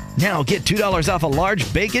bacon. Now get $2 off a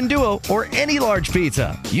large Bacon Duo or any large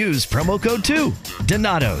pizza. Use promo code 2.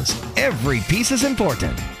 Donato's. Every piece is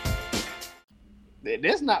important.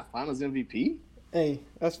 That's not Finals MVP. Hey,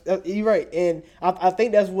 you're right, and I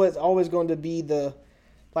think that's what's always going to be the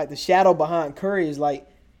shadow behind Curry is like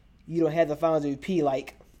you don't have the Finals MVP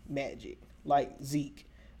like Magic, like Zeke.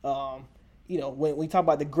 When we talk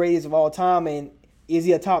about the greatest of all time, and is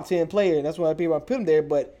he a top 10 player? And that's why people put him there.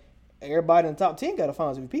 But everybody in the top 10 got a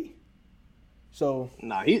Finals MVP. So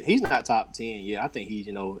he's not top 10. Yeah, I think he's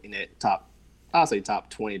in that top. I'll say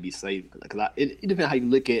top 20 to be safe because it depends how you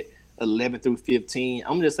look at 11 through 15.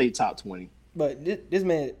 I'm gonna just say top 20. But this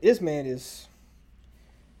man is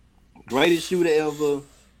greatest shooter ever.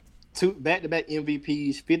 2 back-to-back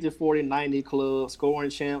MVPs, 50, 40, 90 club, scoring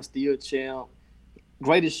champ, steal champ.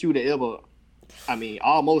 Greatest shooter ever. I mean,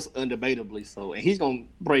 almost undebatably so. And he's gonna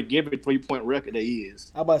break every 3-point record that he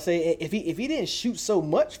is. I about to say if he didn't shoot so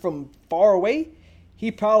much from far away,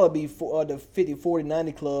 he'd probably be for the 50, 40,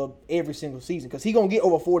 90 club every single season because he's going to get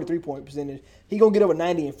over 43-point percentage. He's going to get over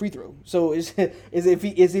 90 in free throw. So it's as if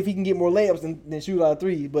he can get more layups than shoot out of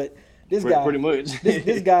threes. But this guy, pretty much.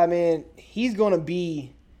 this guy, man, he's going to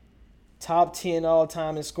be top 10 all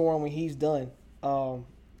time in scoring when he's done.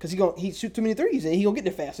 Because he shoot too many threes and he's going to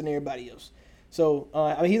get there faster than everybody else. So,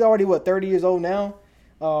 he's already, 30 years old now?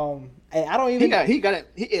 And I don't even. He got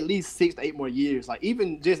at least 6 to 8 more years. Like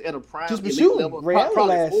even just at a prime just shooting level,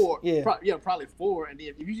 probably 4. Yeah, probably 4. And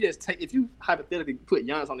then if you hypothetically put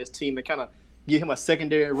Giannis on this team and kind of give him a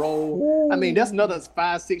secondary role, I mean that's another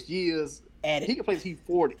 5-6 years. Added. He can play till he's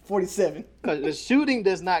 40. 47. Because the shooting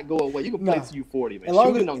does not go away. You can play till you 40, man.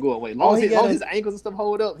 Shooting don't go away. As long as his ankles and stuff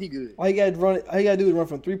hold up, he good. All you got to do is run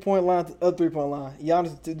from 3-point line to other 3-point line.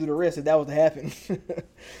 Giannis to do the rest if that was to happen.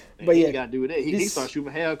 But yeah, he got to do that. He start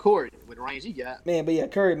shooting half court with the range he got. Man, but yeah,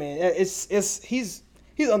 Curry, man, he's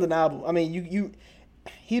undeniable. I mean,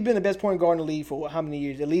 he's been the best point guard in the league for how many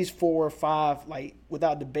years? At least 4 or 5, like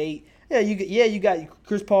without debate. Yeah, you got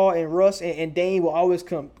Chris Paul and Russ and Dame will always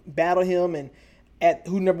come battle him and at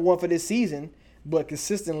who number 1 for this season. But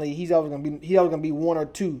consistently, he's always gonna be 1 or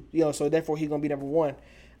 2. So therefore he's gonna be number 1.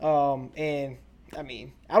 And I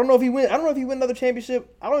mean, I don't know if he win another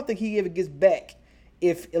championship. I don't think he ever gets back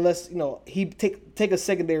unless he take a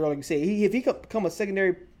secondary role, like you said. If he become a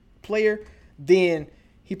secondary player, then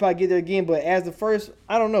he probably get there again. But as the first,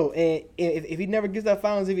 I don't know. And if he never gets that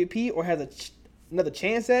Finals MVP or has another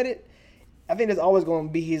chance at it, I think that's always going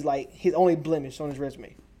to be his only blemish on his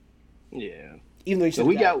resume. Yeah. Even though he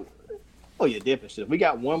should. Oh yeah, definitely should. We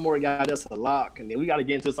got one more guy that's a lock, and then we got to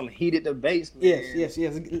get into some heated debates. Man. Yes.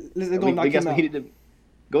 Let's go knock him out.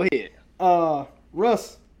 Go ahead.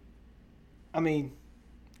 Russ. I mean,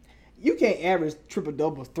 you can't average triple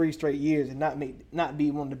doubles 3 straight years and not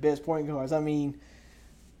be one of the best point guards. I mean,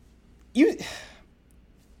 you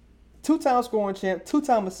 2-time scoring champ,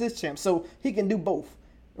 2-time assist champ, so he can do both,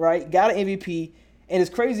 right? Got an MVP, and it's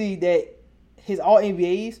crazy that his All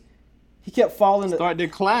NBAs. He kept falling. Start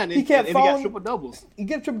declining. He kept falling. He got triple doubles. He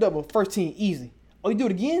got triple double. First team, easy. Oh, you do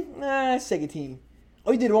it again? Nah, second team.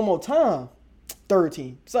 Oh, you did it one more time? Third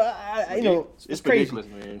team. So it's crazy.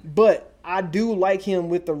 Man. But I do like him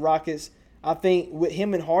with the Rockets. I think with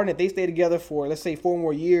him and Harden, if they stay together for let's say 4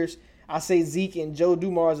 more years, I say Zeke and Joe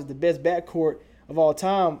Dumars is the best backcourt of all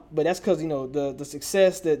time. But that's because the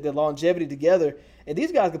success, the longevity together, and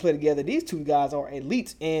these guys can play together. These 2 guys are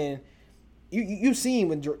elites and. You seen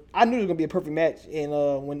when I knew it was gonna be a perfect match,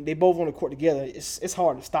 and when they both on the court together, it's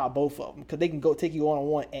hard to stop both of them because they can go take you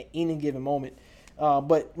 1-on-1 at any given moment.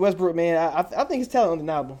 But Westbrook, man, I think his talent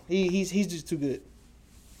undeniable. He's just too good.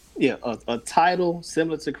 Yeah, a title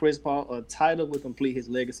similar to Chris Paul, a title would complete his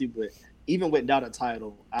legacy. But even without a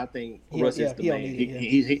title, I think Russ is the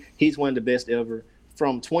man. He's one of the best ever.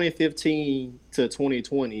 From 2015 to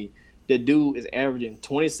 2020. The dude is averaging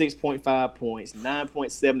 26.5 points,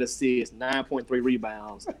 9.7 assists, 9.3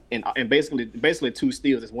 rebounds, and basically 2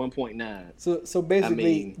 steals. It's 1.9. So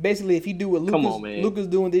basically, if you do what Luka's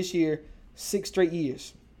doing this year, 6 straight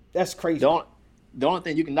years, that's crazy. The only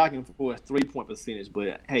thing you can knock him for is 3-point percentage.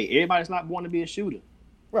 But hey, everybody's not born to be a shooter.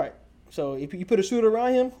 Right. So if you put a shooter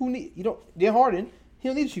around him, Dan Harden, he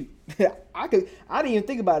don't need to shoot. I didn't even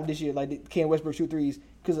think about it this year. Like, can Westbrook shoot threes?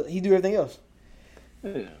 Because he do everything else.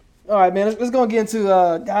 Yeah. All right, man. Let's go and get into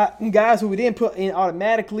guys who we didn't put in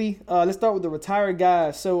automatically. Let's start with the retired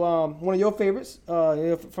guys. So one of your favorites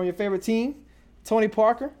from your favorite team, Tony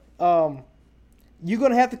Parker. You're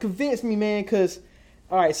gonna have to convince me, man, because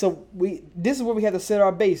all right. So this is where we have to set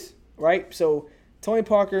our base, right? So Tony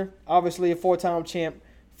Parker, obviously a 4-time champ,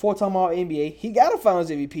 4-time All NBA. He got a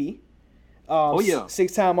Finals MVP.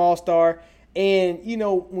 6-time All-Star. And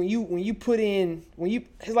when you put in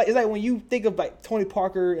it's like when you think of like Tony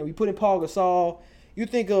Parker and we put in Paul Gasol, you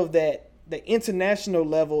think of the international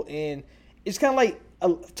level, and it's kind of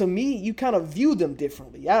like to me you kind of view them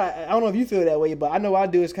differently. I don't know if you feel that way, but I know I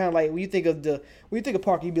do. It's kind of like when you think of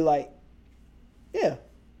Parker, you be like, yeah,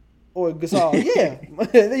 or Gasol, yeah, you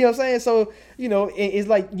know what I'm saying? So it's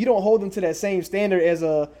like you don't hold them to that same standard as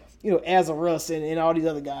a Russ and all these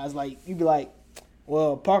other guys. Like you be like.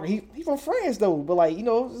 Well, Parker, he from France though, but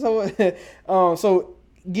so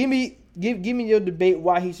give me your debate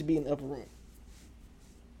why he should be in the upper room.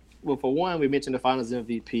 Well, for one, we mentioned the Finals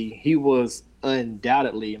MVP. He was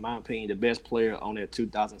undoubtedly, in my opinion, the best player on that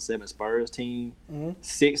 2007 Spurs team. Mm-hmm.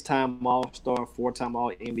 6-time All-Star, 4-time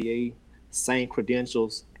All-NBA, same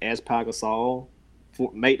credentials as Pau Gasol.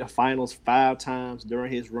 Made the Finals 5 times during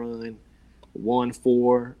his run, won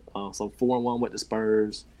 4, so 4-1 with the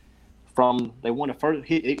Spurs. They won the first.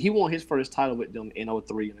 He won his first title with them in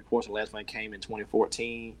 2003, and of course the last one came in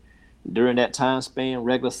 2014. During that time span,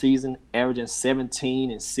 regular season, averaging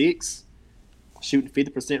 17 and 6, shooting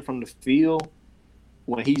 50% from the field.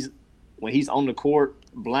 When he's on the court,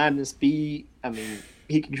 blinding speed. I mean,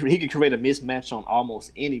 he could create a mismatch on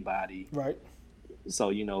almost anybody. Right.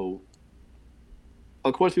 So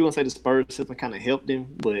of course, people gonna say the Spurs system kind of helped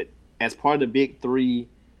him, but as part of the Big Three,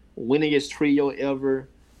 winningest trio ever.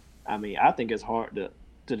 I mean, I think it's hard to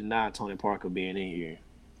deny Tony Parker being in here.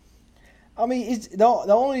 I mean, it's the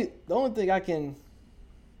only thing I can.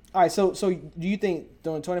 All right, so do you think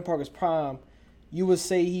during Tony Parker's prime, you would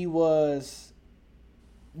say he was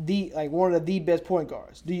one of the best point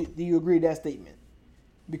guards? Do you agree with that statement?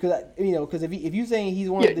 Because if you saying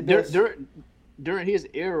he's one of the best during his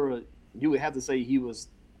era, you would have to say he was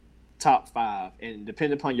top 5, and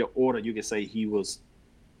depending upon your order, you could say he was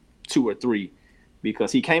 2 or 3.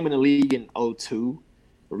 Because he came in the league in 2002,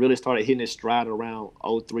 really started hitting his stride around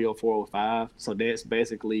 03, 04, 05. So that's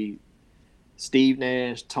basically Steve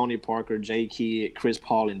Nash, Tony Parker, J. Kidd, Chris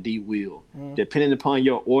Paul, and D. Will. Depending upon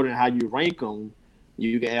your order and how you rank them,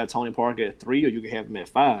 you can have Tony Parker at 3 or you can have him at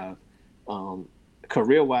 5.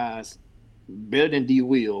 Career-wise, better than D.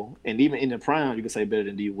 Will, and even in the prime, you can say better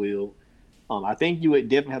than D. Will. I think you would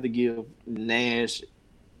definitely have to give Nash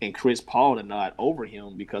and Chris Paul the nod over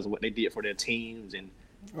him because of what they did for their teams and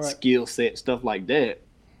skill set, stuff like that.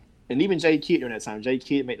 And even J. Kidd during that time. J.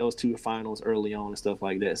 Kidd made those 2 finals early on and stuff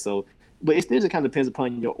like that. So, but it still just kind of depends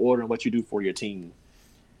upon your order and what you do for your team.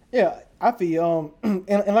 Yeah, I feel, and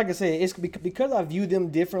like I said, it's because I view them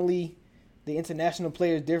differently, the international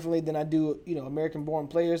players differently than I do, American-born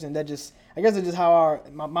players, and I guess it's just how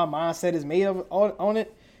my mindset is made on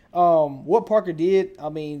it. What Parker did, I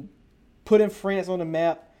mean, putting France on the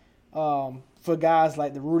map for guys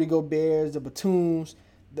like the Rudy Goberts, the Batums,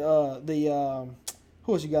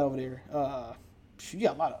 who else you got over there? You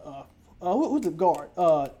got a lot of who's the guard?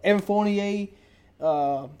 Evan Fournier,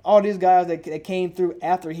 all these guys that came through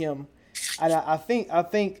after him. And I think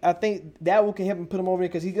that will can help him put him over there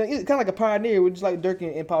because he's kind of like a pioneer, just like Dirk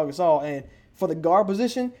and Paul Gasol. And for the guard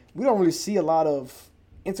position, we don't really see a lot of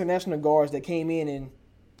international guards that came in and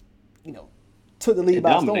took the lead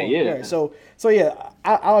by storm. Yeah. So yeah,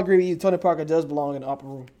 I'll agree with you. Tony Parker does belong in the upper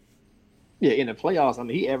room. Yeah, in the playoffs, I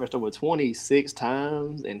mean, he averaged over 26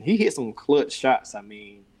 times, and he hit some clutch shots. I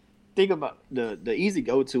mean, think about the easy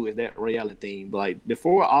go-to is that Ray Allen theme. But like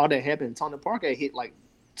before all that happened, Tony Parker hit like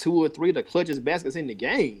 2 or 3 of the clutchest baskets in the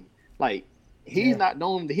game. Like he's not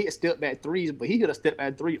known to hit step back threes, but he hit a step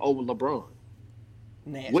back 3 over LeBron.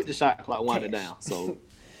 Nasty. With the shot clock winding down. So,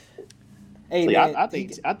 hey, so man, I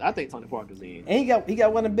think Tony Parker's in. And he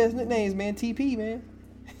got one of the best nicknames, man. TP, man.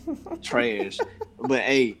 Trash. But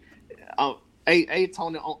hey,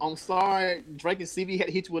 Tony, I'm sorry. Drake and CV had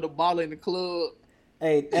to hit you with a ball in the club.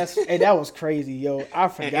 Hey, that was crazy, yo. I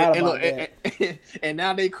forgot about that. And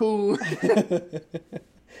now they cool.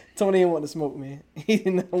 Tony didn't want to smoke, man. He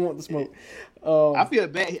did not want to smoke. I feel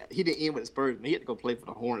bad he didn't end with the Spurs, man. He had to go play for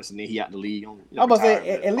the Hornets, and then he out the league. I was about to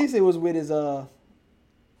say, at least it was with his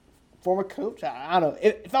former coach. I don't know.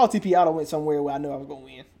 If I was TP, I'd have went somewhere where I knew I was going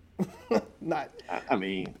to win. Not. I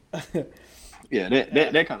mean, yeah,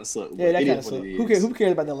 that kind of sucked. Yeah, that kind of sucked. Who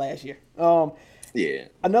cares about that last year? Yeah.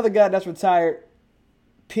 Another guy that's retired,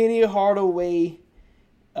 Penny Hardaway,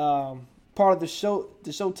 part of the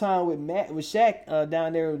Showtime with Shaq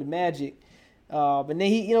down there with the Magic. But then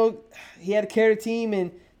he had to carry the team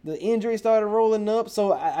and the injury started rolling up.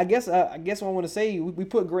 So I guess what I want to say, we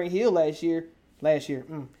put Grant Hill last year.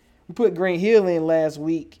 We put Grant Hill in last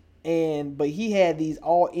week, but he had these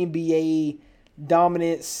all NBA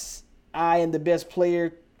dominance. I am the best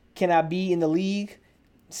player. Can I be in the league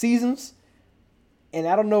seasons? And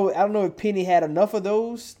I don't know if Penny had enough of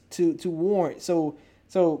those to warrant. So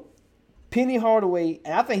Penny Hardaway,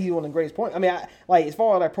 and I think he's one of the greatest points. I mean, as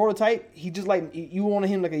far as like prototype, he just like you wanted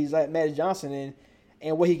him like he's like Magic Johnson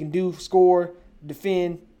and what he can do: score,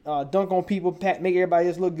 defend, dunk on people, make everybody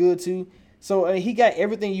else look good too. So he got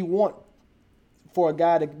everything you want for a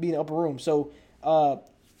guy to be in the upper room. So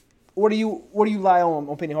what do you lie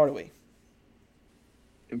on Penny Hardaway?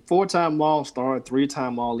 4-time All-Star,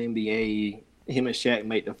 3-time All-NBA. Him and Shaq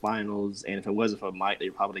made the finals, and if it wasn't for Mike, they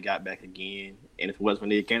probably got back again. And if it wasn't for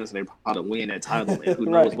Nick Cannon, they probably win that title. And who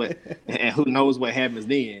knows who knows what happens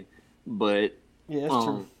then? But yeah, that's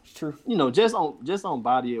true. It's true. Just on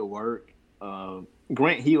body of work,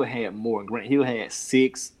 Grant Hill had more. Grant Hill had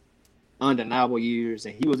 6 undeniable years,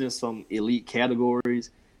 and he was in some elite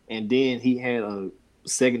categories. And then he had a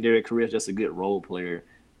secondary career as just a good role player.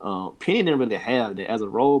 Penny didn't really have that. As a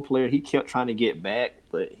role player, he kept trying to get back,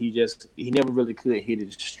 but he never really could hit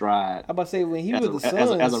his stride. I'm about to say, when he was the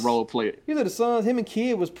Suns, as a role player. He was the Suns, him and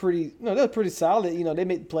Kidd was pretty, they were pretty solid. They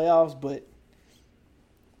made the playoffs, but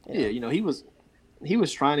yeah, he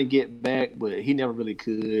was trying to get back, but he never really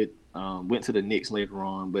could. Went to the Knicks later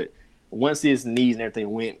on, but once his knees and everything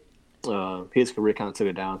went, his career kind of took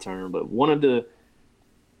a downturn. But one of the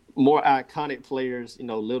more iconic players,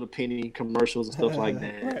 Little Penny commercials and stuff like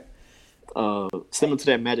that. Right. Similar to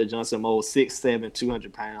that Magic Johnson mold, 6'7",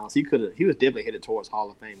 200 pounds. He was definitely headed towards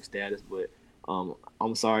Hall of Fame status, but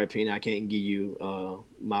I'm sorry, Penny, I can't give you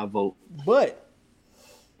my vote. But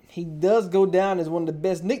he does go down as one of the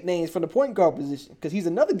best nicknames for the point guard position because he's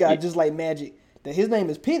another guy just like Magic that his name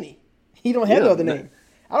is Penny. He don't have no other name.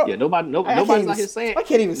 Nobody's out here saying. I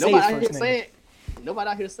can't even say his first name.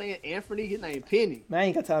 Nobody out here saying Anthony. His name Penny. Man, I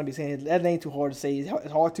ain't got time to be saying that name too hard to say. It's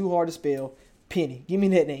too hard to spell. Penny. Give me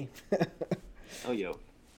that name. Oh, yo.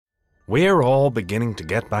 We're all beginning to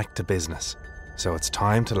get back to business. so it's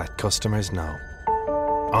time to let customers know.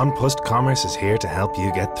 OnPost Commerce is here to help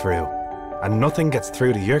you get through. And nothing gets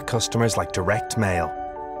through to your customers like direct mail.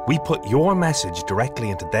 We put your message directly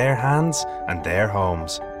into their hands and their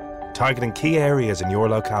homes, targeting key areas in your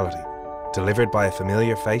locality, delivered by a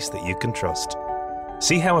familiar face that you can trust.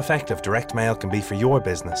 See how effective direct mail can be for your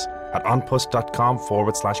business at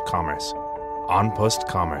onpost.com/commerce. OnPost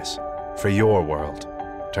Commerce, for your world.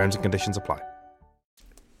 Terms and conditions apply.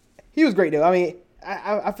 He was great though. I mean,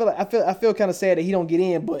 I feel kind of sad that he don't get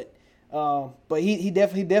in, but he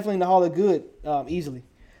definitely in the Hall of Good easily.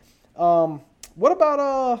 What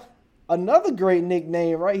about another great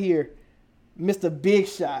nickname right here, Mr. Big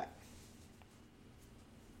Shot?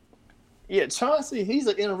 Yeah, Chauncey, he's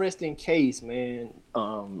an interesting case, man.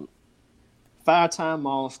 5-time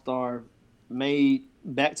All-Star, made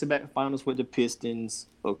back-to-back finals with the Pistons.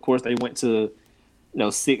 Of course, they went to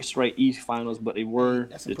 6 straight East finals, but they were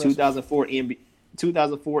the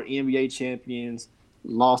 2004 NBA champions.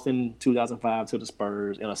 Lost in 2005 to the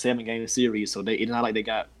Spurs in a 7-game series, so it's not like they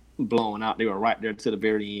got blown out. They were right there to the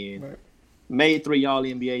very end. Right. Made 3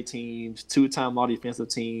 All-NBA teams, 2-time All-Defensive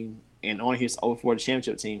team, and on his 04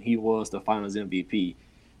 championship team, he was the Finals MVP.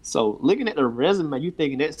 So looking at the resume, you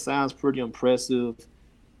thinking that sounds pretty impressive,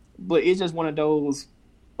 but it's just one of those,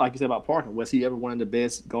 like you said about Parker, was he ever one of the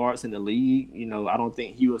best guards in the league? I don't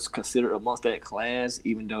think he was considered amongst that class,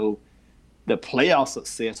 even though the playoff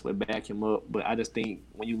success would back him up. But I just think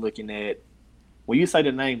when you say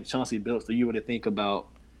the name Chauncey Billups, do you really think about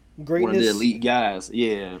greatness, one of the elite guys?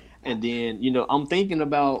 Yeah. And then, I'm thinking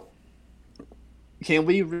about, can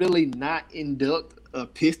we really not induct a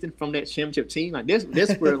Piston from that championship team? Like that's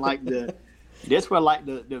where the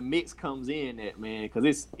mix comes in at, man,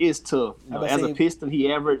 because it's tough. As a Piston,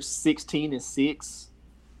 he averaged 16-6,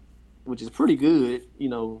 which is pretty good.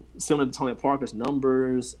 Similar to Tony Parker's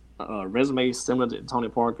numbers, resume similar to Tony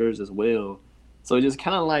Parker's as well. So it's just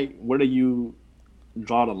kind of like, where do you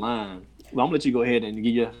draw the line? Well, I'm gonna let you go ahead and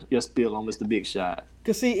give your spiel on Mr. Big Shot.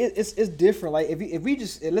 Cause see, it's different. Like if we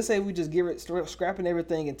just, let's say we just scrapping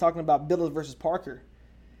everything and talking about Billups versus Parker,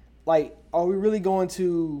 like, are we really going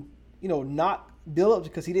to knock Billups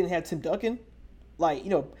because he didn't have Tim Duncan? Like,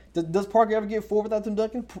 does Parker ever get 4 without Tim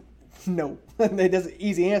Duncan? No, that's an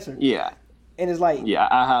easy answer. Yeah, and it's like, yeah,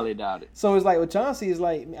 I highly doubt it. So it's like with Chauncey, it's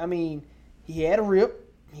like, I mean, he had a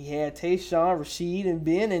Rip, he had Tayshaun, Rasheed, and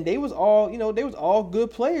Ben, and they was all good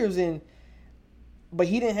players, but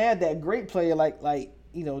he didn't have that great player like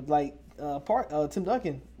Tim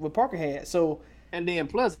Duncan, what Parker had. So, and then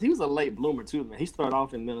plus he was a late bloomer too, man. He started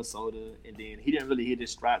off in Minnesota, and then he didn't really hit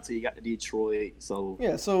his stride till he got to Detroit. So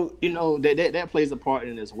yeah, so that plays a part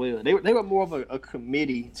in it as well. They were more of a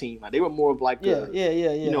committee team. Like, they were more of like a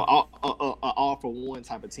all for one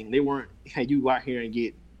type of team. They weren't, hey, you go out here and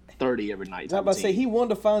get 30 every night. I was about to say he won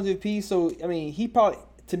the Finals MVP. So I mean, he probably,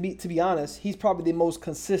 to be honest, he's probably the most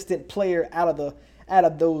consistent player out of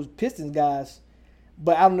those Pistons guys.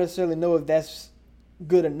 But I don't necessarily know if that's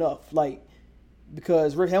good enough. Like,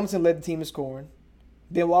 because Rick Hamilton led the team in scoring.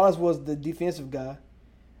 Ben Wallace was the defensive guy.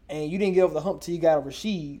 And you didn't get over the hump till you got a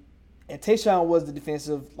Rasheed. And Tayshaun was the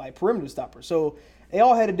defensive, perimeter stopper. So they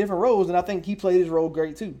all had different roles, and I think he played his role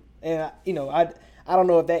great too. And, I don't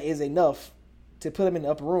know if that is enough to put him in the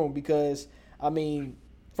upper room because, I mean,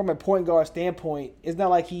 from a point guard standpoint, it's not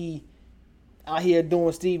like he out here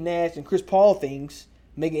doing Steve Nash and Chris Paul things,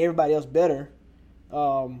 making everybody else better.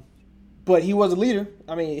 But he was a leader.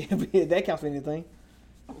 I mean, if that counts for anything.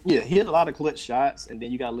 Yeah, he hit a lot of clutch shots, and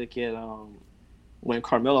then you got to look at when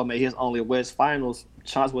Carmelo made his only West Finals,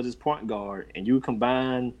 Chauncey was his point guard, and you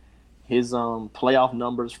combine his playoff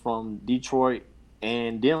numbers from Detroit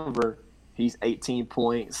and Denver, he's 18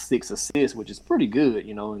 points, 6 assists, which is pretty good,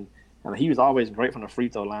 and I mean, he was always great from the free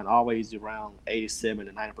throw line, always around 87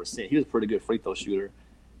 to 90%. He was a pretty good free throw shooter,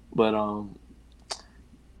 but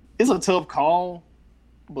it's a tough call.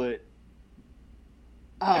 But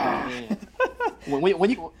man, when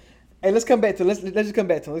you hey, let's come back to let's just come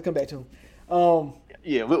back to him.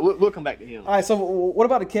 Yeah, we'll come back to him. All right. So what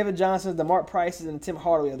about the Kevin Johnsons, the Mark Prices, and the Tim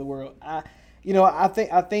Hardaway of the world? I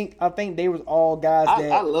think they was all guys that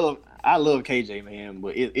I love KJ, man,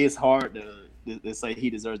 but it's hard to say he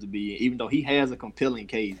deserves to be in, even though he has a compelling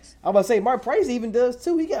case. I'm about to say Mark Price even does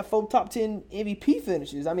too. He got 4 top 10 MVP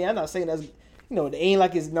finishes. I mean, I'm not saying that's. It ain't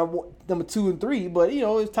like it's number 2 and 3, but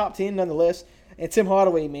it's top 10 nonetheless. And Tim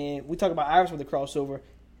Hardaway, man, we talk about Irish with the crossover.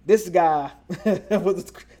 This guy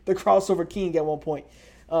was the crossover king at one point.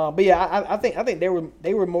 But yeah, I think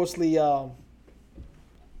they were mostly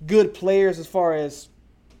good players as far as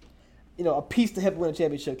a piece to help win a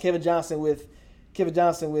championship. Kevin Johnson with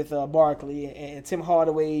Barkley and Tim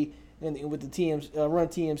Hardaway and with the Run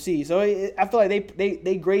TMC. So I feel like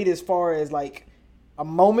they great as far as like a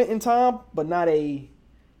moment in time, but not a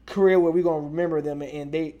career where we're gonna remember them.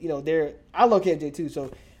 And they're I love KJ too.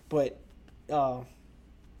 So, but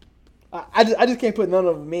I just can't put none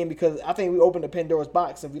of them in because I think we opened the Pandora's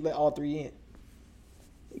box if we let all three in.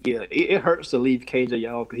 Yeah, it hurts to leave KJ,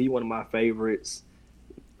 y'all, because he's one of my favorites.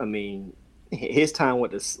 I mean, his time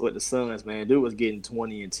with the Suns, man, dude was getting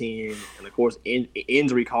 20 and 10, and of course,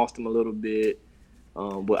 injury cost him a little bit.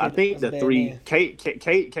 But I think the three,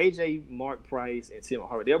 KJ, Mark Price, and Tim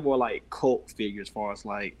Hardaway, they're more like cult figures as far as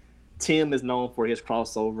like Tim is known for his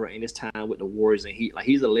crossover and his time with the Warriors, and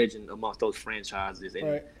he's a legend amongst those franchises.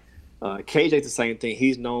 And KJ's the same thing.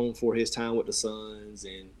 He's known for his time with the Suns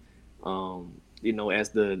and as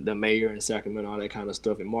the mayor in Sacramento, all that kind of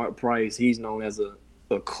stuff. And Mark Price, he's known as a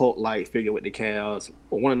cult-like figure with the Cavs,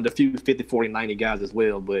 one of the few 50, 40, 90 guys as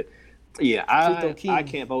well. But yeah, I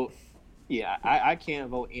can't vote. Yeah, I can't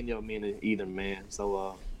vote any of them in either, man.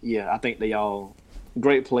 So I think they all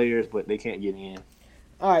great players, but they can't get in.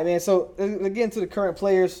 All right, man. So again, to the current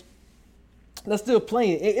players, let's still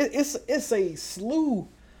playing. It's a slew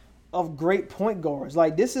of great point guards.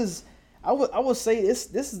 Like this is, I would say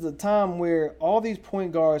this is the time where all these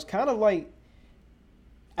point guards kind of like,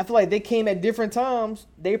 I feel like they came at different times.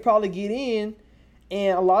 They probably get in,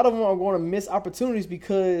 and a lot of them are going to miss opportunities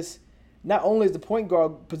because not only is the point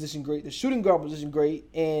guard position great, the shooting guard position great,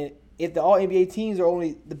 and if the All-NBA teams are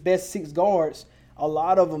only the best 6 guards, a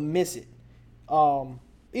lot of them miss it.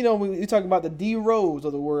 We talk about the D Rose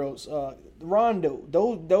of the world, Rondo,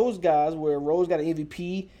 those guys where Rose got an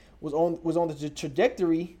MVP, was on the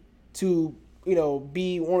trajectory to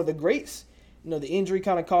be one of the greats. The injury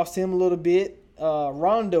kind of cost him a little bit.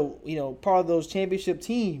 Rondo, part of those championship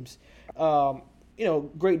teams.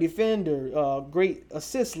 Great defender, great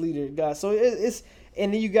assist leader guy. So it's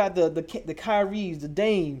and then you got the Kyries, the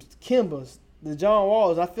Dames, the Kimbas, the John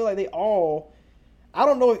Walls. I feel like they all. I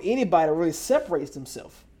don't know if anybody really separates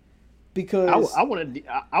themselves because I want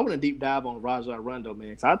to deep dive on Rajon Rondo, man.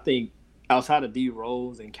 Because I think outside of D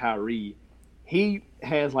Rose and Kyrie, he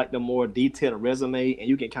has like the more detailed resume, and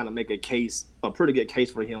you can kind of make a pretty good case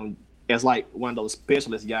for him as like one of those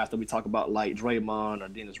specialist guys that we talk about, like Draymond or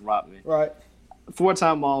Dennis Rodman. Right.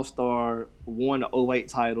 4-time All-Star, won the 2008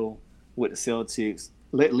 title with the Celtics,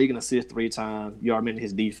 led league in assists 3 times. You already mentioned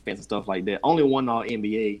his defense and stuff like that. Only won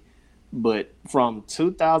All-NBA. But from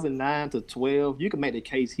 2009 to 12, you can make the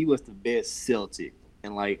case he was the best Celtic.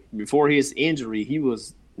 And like before his injury, he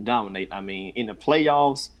was dominating. I mean, in the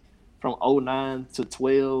playoffs from 09 to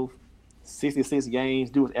 12, 66 games,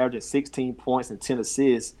 dude was averaging 16 points and 10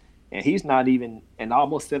 assists. And he's not even, and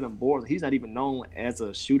almost 7 boards, he's not even known as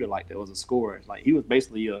a shooter like that, as a scorer. Like, he was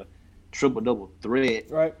basically a triple-double threat.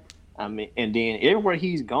 Right. I mean, and then everywhere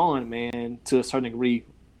he's gone, man, to a certain degree,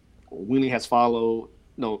 Willie has followed,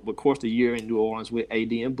 of course, the year in New Orleans with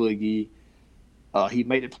AD and Boogie. He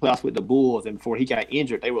made the playoffs with the Bulls, and before he got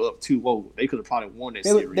injured, they were up 2-0. They could have probably won that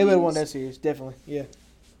series. They would have won that series, definitely, yeah.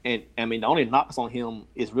 And, I mean, the only knocks on him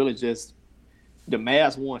is really just the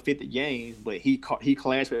Mavs won 50 games, but he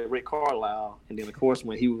clashed with Rick Carlisle. And then, of course,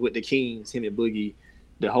 when he was with the Kings, him and Boogie,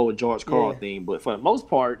 the whole George Karl thing. But for the most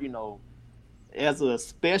part, as a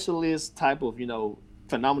specialist type of,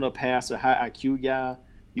 phenomenal passer, high IQ guy,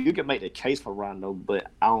 you can make the case for Rondo, but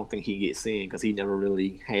I don't think he gets in because he never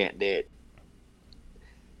really had that.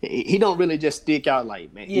 He don't really just stick out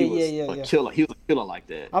like, man, he was a killer. He was a killer like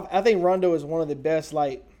that. I think Rondo is one of the best,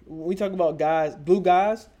 like, when we talk about guys, glue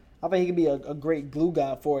guys, I think he could be a great glue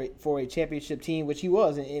guy for a championship team, which he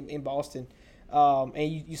was in Boston.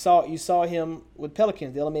 And you saw him with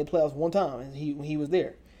Pelicans. They only made playoffs one time, and he was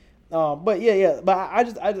there. But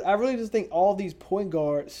I really just think all these point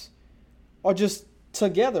guards are just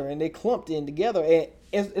together, and they clumped in together. And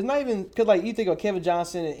it's not even because like you think of Kevin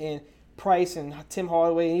Johnson and Price and Tim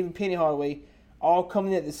Hardaway and even Penny Hardaway all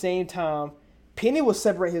coming in at the same time. Penny will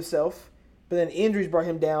separate himself, but then injuries brought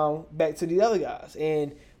him down back to the other guys.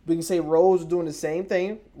 And we can say Rose was doing the same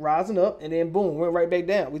thing, rising up, and then boom, went right back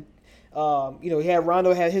down. He had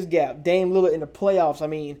Rondo had his gap. Dame Lillard in the playoffs. I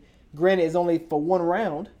mean, granted, it's only for one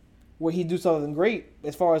round where he do something great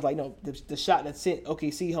as far as like the shot that sent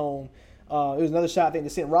OKC home. It was another shot I think that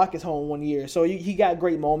sent Rockets home one year. So he got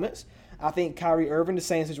great moments. I think Kyrie Irving the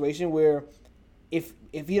same situation where if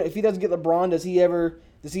he doesn't get LeBron, does he ever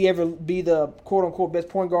be the quote unquote best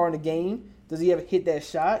point guard in the game? Does he ever hit that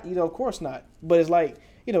shot? Of course not. But it's like,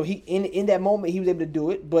 he in that moment he was able to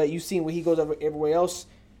do it. But you see when he goes everywhere else,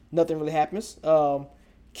 nothing really happens. Kemba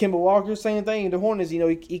Walker, same thing. The Hornets, he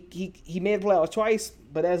made the playoffs twice,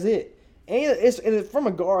 but that's it. And from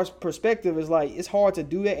a guard's perspective, it's like it's hard to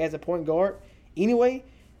do that as a point guard. Anyway,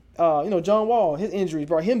 John Wall, his injuries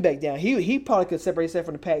brought him back down. He probably could separate himself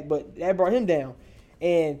from the pack, but that brought him down.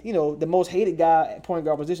 And the most hated guy at point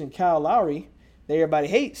guard position, Kyle Lowry, that everybody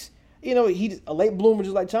hates. He's a late bloomer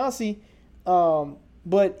just like Chauncey.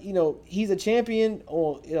 But he's a champion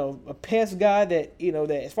or a past guy that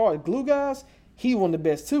that as far as glue guys, he one of the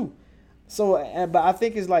best too. So, but I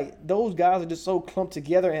think it's like those guys are just so clumped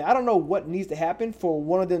together, and I don't know what needs to happen for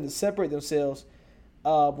one of them to separate themselves.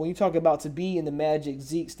 When you talk about to be in the Magic,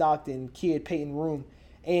 Zeke, Stockton, Kidd, Peyton room,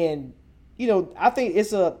 and I think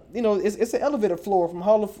it's it's an elevator floor from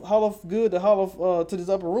Hall of Good to Hall of to this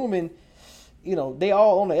upper room, and they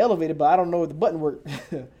all on the elevator, but I don't know if the button worked.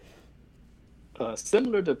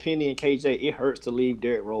 Similar to Penny and KJ, it hurts to leave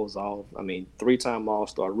Derrick Rose off. I mean, 3-time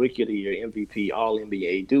All-Star, Rookie of the Year, MVP,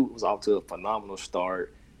 All-NBA. Dude was off to a phenomenal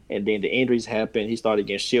start. And then the injuries happened. He started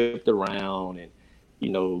getting shipped around. And,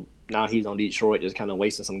 now he's on Detroit just kind of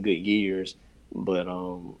wasting some good years. But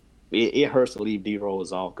it hurts to leave D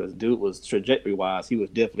Rose off because dude was, trajectory-wise, he was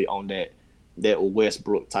definitely on that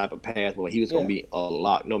Westbrook type of path where he was going to be a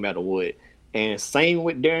lock no matter what. And same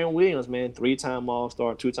with Darren Williams, man. 3-time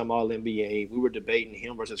All-Star, 2-time All-NBA. We were debating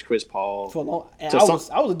him versus Chris Paul. For a long, I was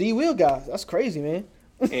a D. Will guy. That's crazy, man.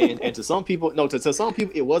 and to some people, to some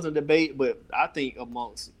people, it wasn't a debate. But I think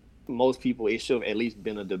amongst most people, it should have at least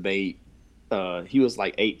been a debate. He was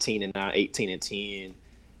like 18-9, 18-10,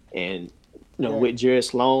 and with Jared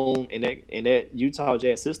Sloan and that Utah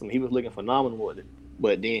Jazz system, he was looking phenomenal with it.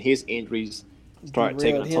 But then his injuries started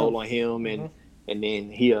taking a toll on him, and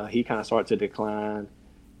then he kind of started to decline.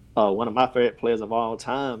 One of my favorite players of all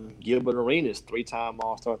time, Gilbert Arenas, 3-time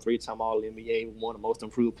All-Star, 3-time All-NBA, won the Most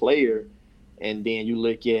Improved Player. And then you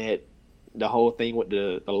look at the whole thing with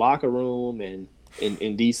the locker room and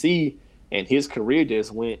in D.C., and his career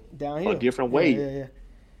just went downhill. A different way. Yeah.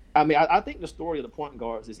 I mean, I think the story of the point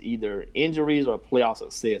guards is either injuries or playoff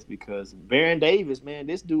success because Baron Davis, man,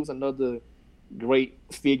 this dude's another great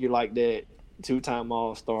figure like that. 2-time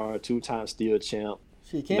All-Star, 2-time Steel champ,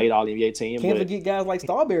 made All-NBA team. Can't forget guys like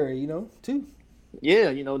Starberry, too.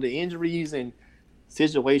 Yeah, the injuries and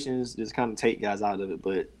situations just kind of take guys out of it.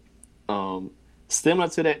 But similar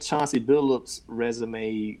to that Chauncey Billups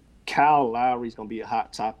resume, Kyle Lowry's going to be a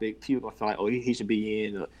hot topic. People going to feel like, oh, he should be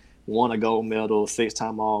in. Won a gold medal,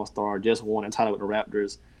 6-time All-Star, just won a title with the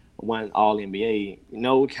Raptors, won All-NBA.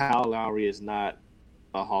 Kyle Lowry is not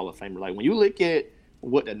a Hall of Famer. Like, when you look at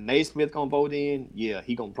what the Naismith gonna vote in,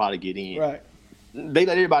 he gonna probably get in. Right. They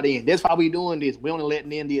let everybody in. That's why we doing this. We only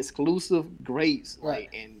letting in the exclusive greats. Right.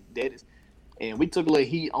 And we took a little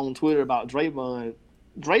heat on Twitter about Draymond.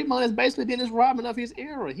 Draymond is basically Dennis Rodman of his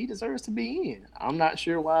era. He deserves to be in. I'm not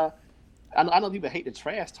sure why. I know people hate the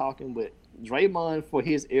trash talking, but Draymond for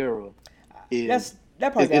his era that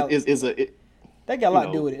got a lot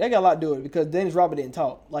to do with it. That got a lot to do with it because Dennis Rodman didn't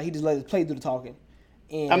talk. Like he just let his play do the talking.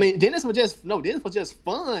 And I mean, Dennis was just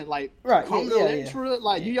fun. Like, right,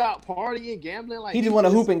 like you out partying, gambling. Like he just want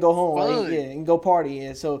to hoop and go home, and go party.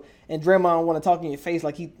 And Draymond want to talk in your face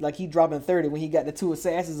like he dropping 30 when he got the 2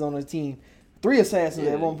 assassins on his team, 3 assassins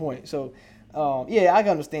at one point. So, I can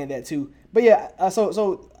understand that too. But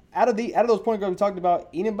so out of those point guards we talked about,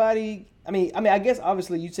 anybody. I mean, I guess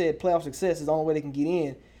obviously you said playoff success is the only way they can get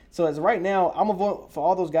in. So as of right now, I'm gonna vote for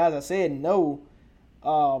all those guys I said no.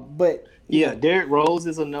 But Derrick Rose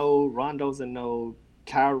is a no. Rondo's a no.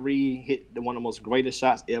 Kyrie hit one of the most greatest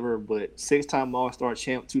shots ever, but 6-time All-Star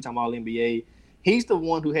champ, 2-time All-NBA. He's the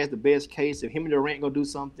one who has the best case. If him and Durant gonna do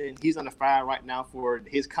something, he's on the fire right now for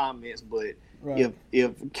his comments. But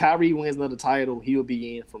if Kyrie wins another title, he'll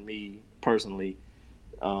be in for me personally.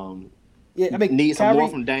 Need some more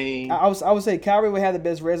from Dame. I would say Kyrie would have the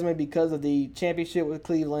best resume because of the championship with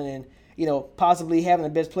Cleveland and possibly having the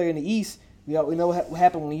best player in the East. We know what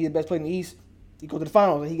happened when he's the best player in the East. He goes to the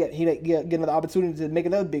finals and he get another opportunity to make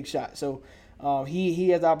another big shot. So he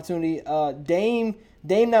has the opportunity. Dame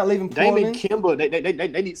not leaving Portland. Dame and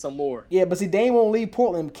Kimba, they need some more. Yeah, but see, Dame won't leave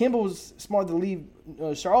Portland. Kimba was smart to leave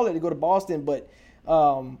Charlotte to go to Boston, but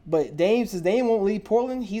Dame, since Dame won't leave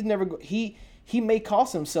Portland, he may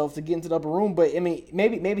cost himself to get into the upper room. But I mean,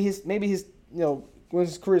 maybe his when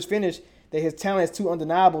his career is finished, that his talent is too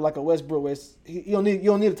undeniable, like a Westbrook, where you don't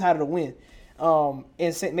need a title to win. And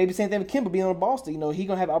maybe same thing with Kimba being on Boston. He's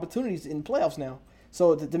gonna have opportunities in the playoffs now,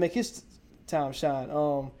 so to make his time shine.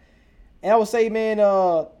 And I would say, man,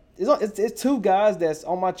 it's 2 guys that's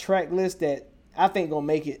on my track list that I think gonna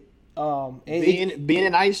make it. Being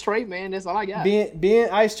an Ice Trey, man, that's all I got. Being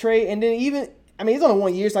Ice Trey, and then even he's only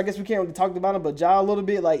 1 year, so I guess we can't really talk about him, but Ja a little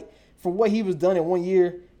bit, like for what he was done in 1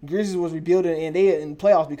 year, Grizzlies was rebuilding, and they in the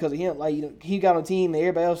playoffs because of him. Like, you know, he got on the team, and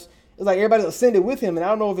everybody else. It's like everybody ascended with him, and I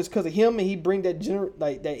don't know if it's because of him and he bring that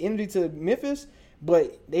that energy to Memphis,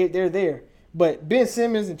 but they're there. But Ben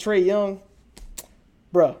Simmons and Trae Young,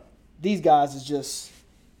 bruh, these guys is just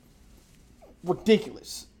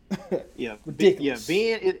ridiculous. Yeah, ridiculous.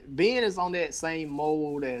 Yeah, Ben is on that same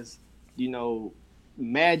mold as, you know,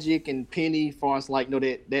 Magic and Penny, as far as like, you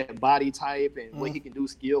know, that body type and what he can do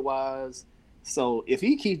skill wise. So if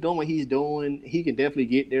he keeps doing what he's doing, he can definitely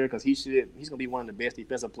get there because he's gonna be one of the best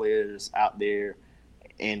defensive players out there.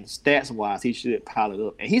 And stats wise, he should pile it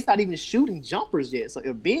up. And he's not even shooting jumpers yet. So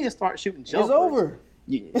if Ben starts shooting jumpers, it's over.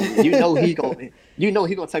 You know he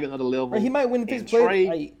gonna take another level. Right, he might win the Defensive Player.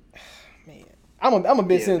 Like, man, I'm a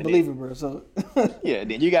Ben Simmons believer, bro. So yeah,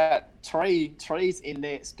 then you got Trey's in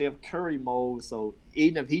that Steph Curry mode. So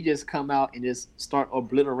even if he just come out and just start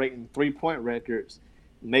obliterating 3-point records,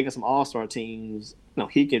 making some All-Star teams,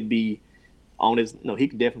 he can be on his. He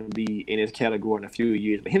can definitely be in his category in a few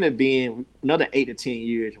years. But him and Ben, another 8 to 10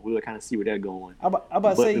 years, we'll kind of see where they're going. Go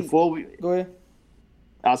ahead.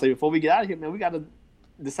 I'll say before we get out of here, man, we got to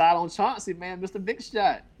decide on Chauncey, man, Mr. Big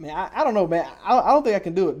Shot. Man, I don't know, man. I don't think I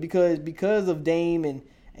can do it because of Dame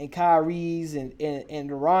and Kyrie's and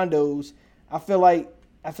the Rondos. I feel like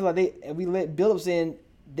they, if we let Billups in,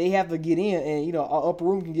 they have to get in, and our upper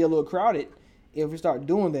room can get a little crowded if we start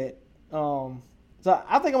doing that. So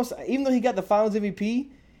I think even though he got the Finals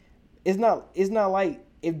MVP, it's not like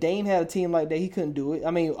if Dame had a team like that, he couldn't do it.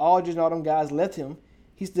 I mean, Aldridge and all them guys left him.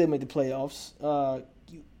 He still made the playoffs.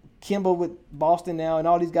 Kimba with Boston now, and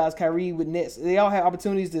all these guys, Kyrie with Nets, they all have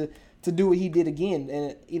opportunities to do what he did again,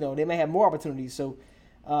 and they may have more opportunities. So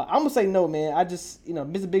I'm gonna say no, man. I just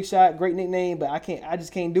Mr. Big Shot, great nickname, but I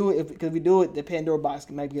just can't do it because if we do it, the Pandora box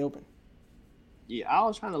might get open. Yeah, I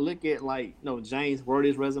was trying to look at James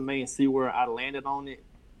Worthy's resume and see where I landed on it.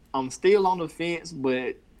 I'm still on the fence,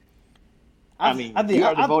 but you had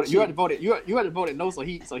to vote no, so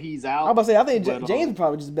he's out. I'm about to say I think James is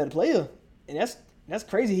probably just a better player, and that's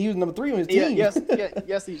crazy. He was number 3 on his team.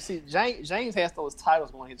 Yes. See, James has those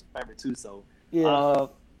titles going in his favor too. So yeah,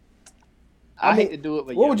 I hate to do it,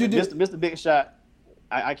 but what would you do, Mr. Big Shot?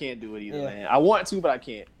 I can't do it either, man. I want to, but I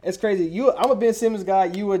can't. It's crazy. I'm a Ben Simmons guy.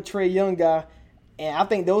 You a Trae Young guy, and I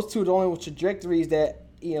think those two are the only trajectories that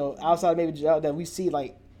outside maybe that we see.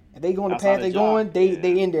 Like if they go on the path they're going,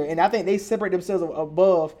 they in there, and I think they separate themselves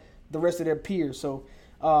above the rest of their peers. So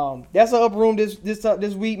that's our upper room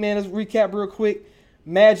this week, man. Let's recap real quick.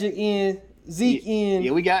 Magic in, Zeke in.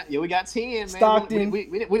 Yeah, we got 10, man. Stockton. We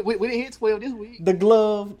didn't hit 12 this week. The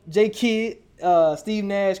Glove, J Kidd, Steve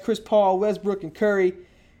Nash, Chris Paul, Westbrook, and Curry.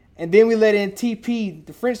 And then we let in TP,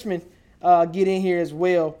 the Frenchman, get in here as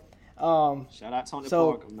well. Shout out Tony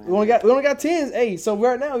Parker, man. We only got 10s. Hey, so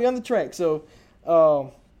right now we're on the track. So,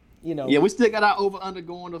 Yeah, we still got our over-under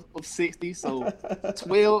going of 60. So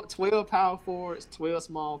 12 power forwards, 12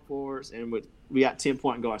 small forwards, and we got 10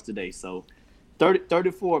 point guards today. So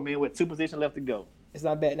 34, man, with 2 positions left to go. It's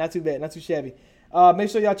not bad. Not too bad. Not too shabby. Make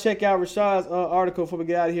sure y'all check out Rashad's article before we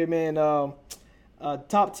get out of here, man.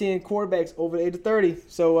 Top 10 quarterbacks over the age of 30.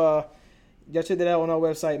 So y'all check that out on our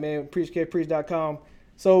website, man, preach.com.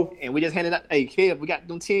 So, and we just handed out, hey, Kev, we got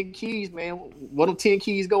them 10 keys, man. What them 10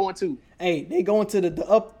 keys going to? Hey, they going to the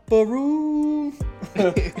upper room.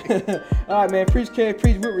 All right, man. Preach with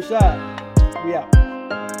Rashad. We out.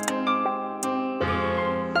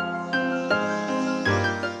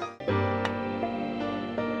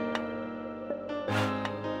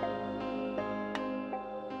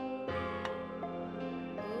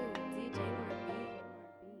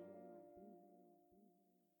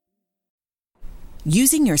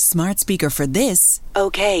 Using your smart speaker for this,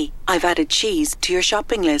 okay, I've added cheese to your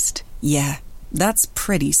shopping list. Yeah, that's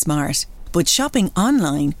pretty smart. But shopping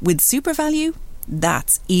online with SuperValue?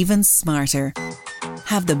 That's even smarter.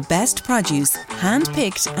 Have the best produce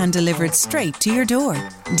hand-picked and delivered straight to your door.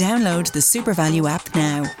 Download the SuperValue app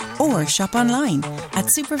now or shop online at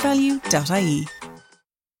supervalue.ie.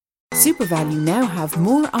 SuperValue now have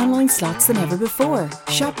more online slots than ever before.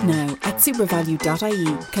 Shop now at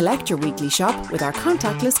supervalue.ie. Collect your weekly shop with our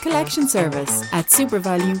contactless collection service. At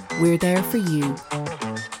SuperValue, we're there for you.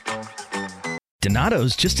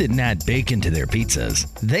 Donato's just didn't add bacon to their pizzas.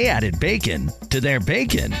 They added bacon to their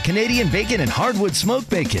bacon. Canadian bacon and hardwood smoked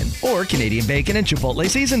bacon. Or Canadian bacon and Chipotle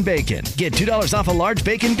seasoned bacon. Get $2 off a large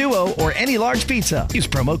bacon duo or any large pizza. Use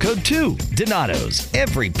promo code 2. Donato's.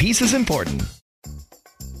 Every piece is important.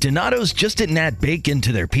 Donato's just didn't add bacon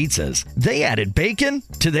to their pizzas. They added bacon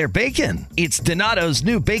to their bacon. It's Donato's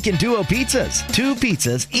new Bacon Duo pizzas. 2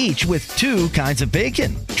 pizzas, each with 2 kinds of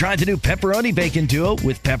bacon. Try the new Pepperoni Bacon Duo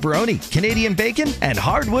with pepperoni, Canadian bacon, and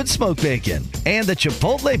hardwood smoked bacon. And the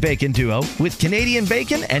Chipotle Bacon Duo with Canadian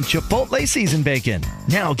bacon and Chipotle seasoned bacon.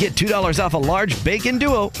 Now get $2 off a large Bacon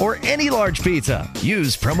Duo or any large pizza.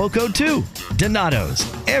 Use promo code 2.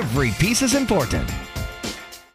 Donato's. Every piece is important.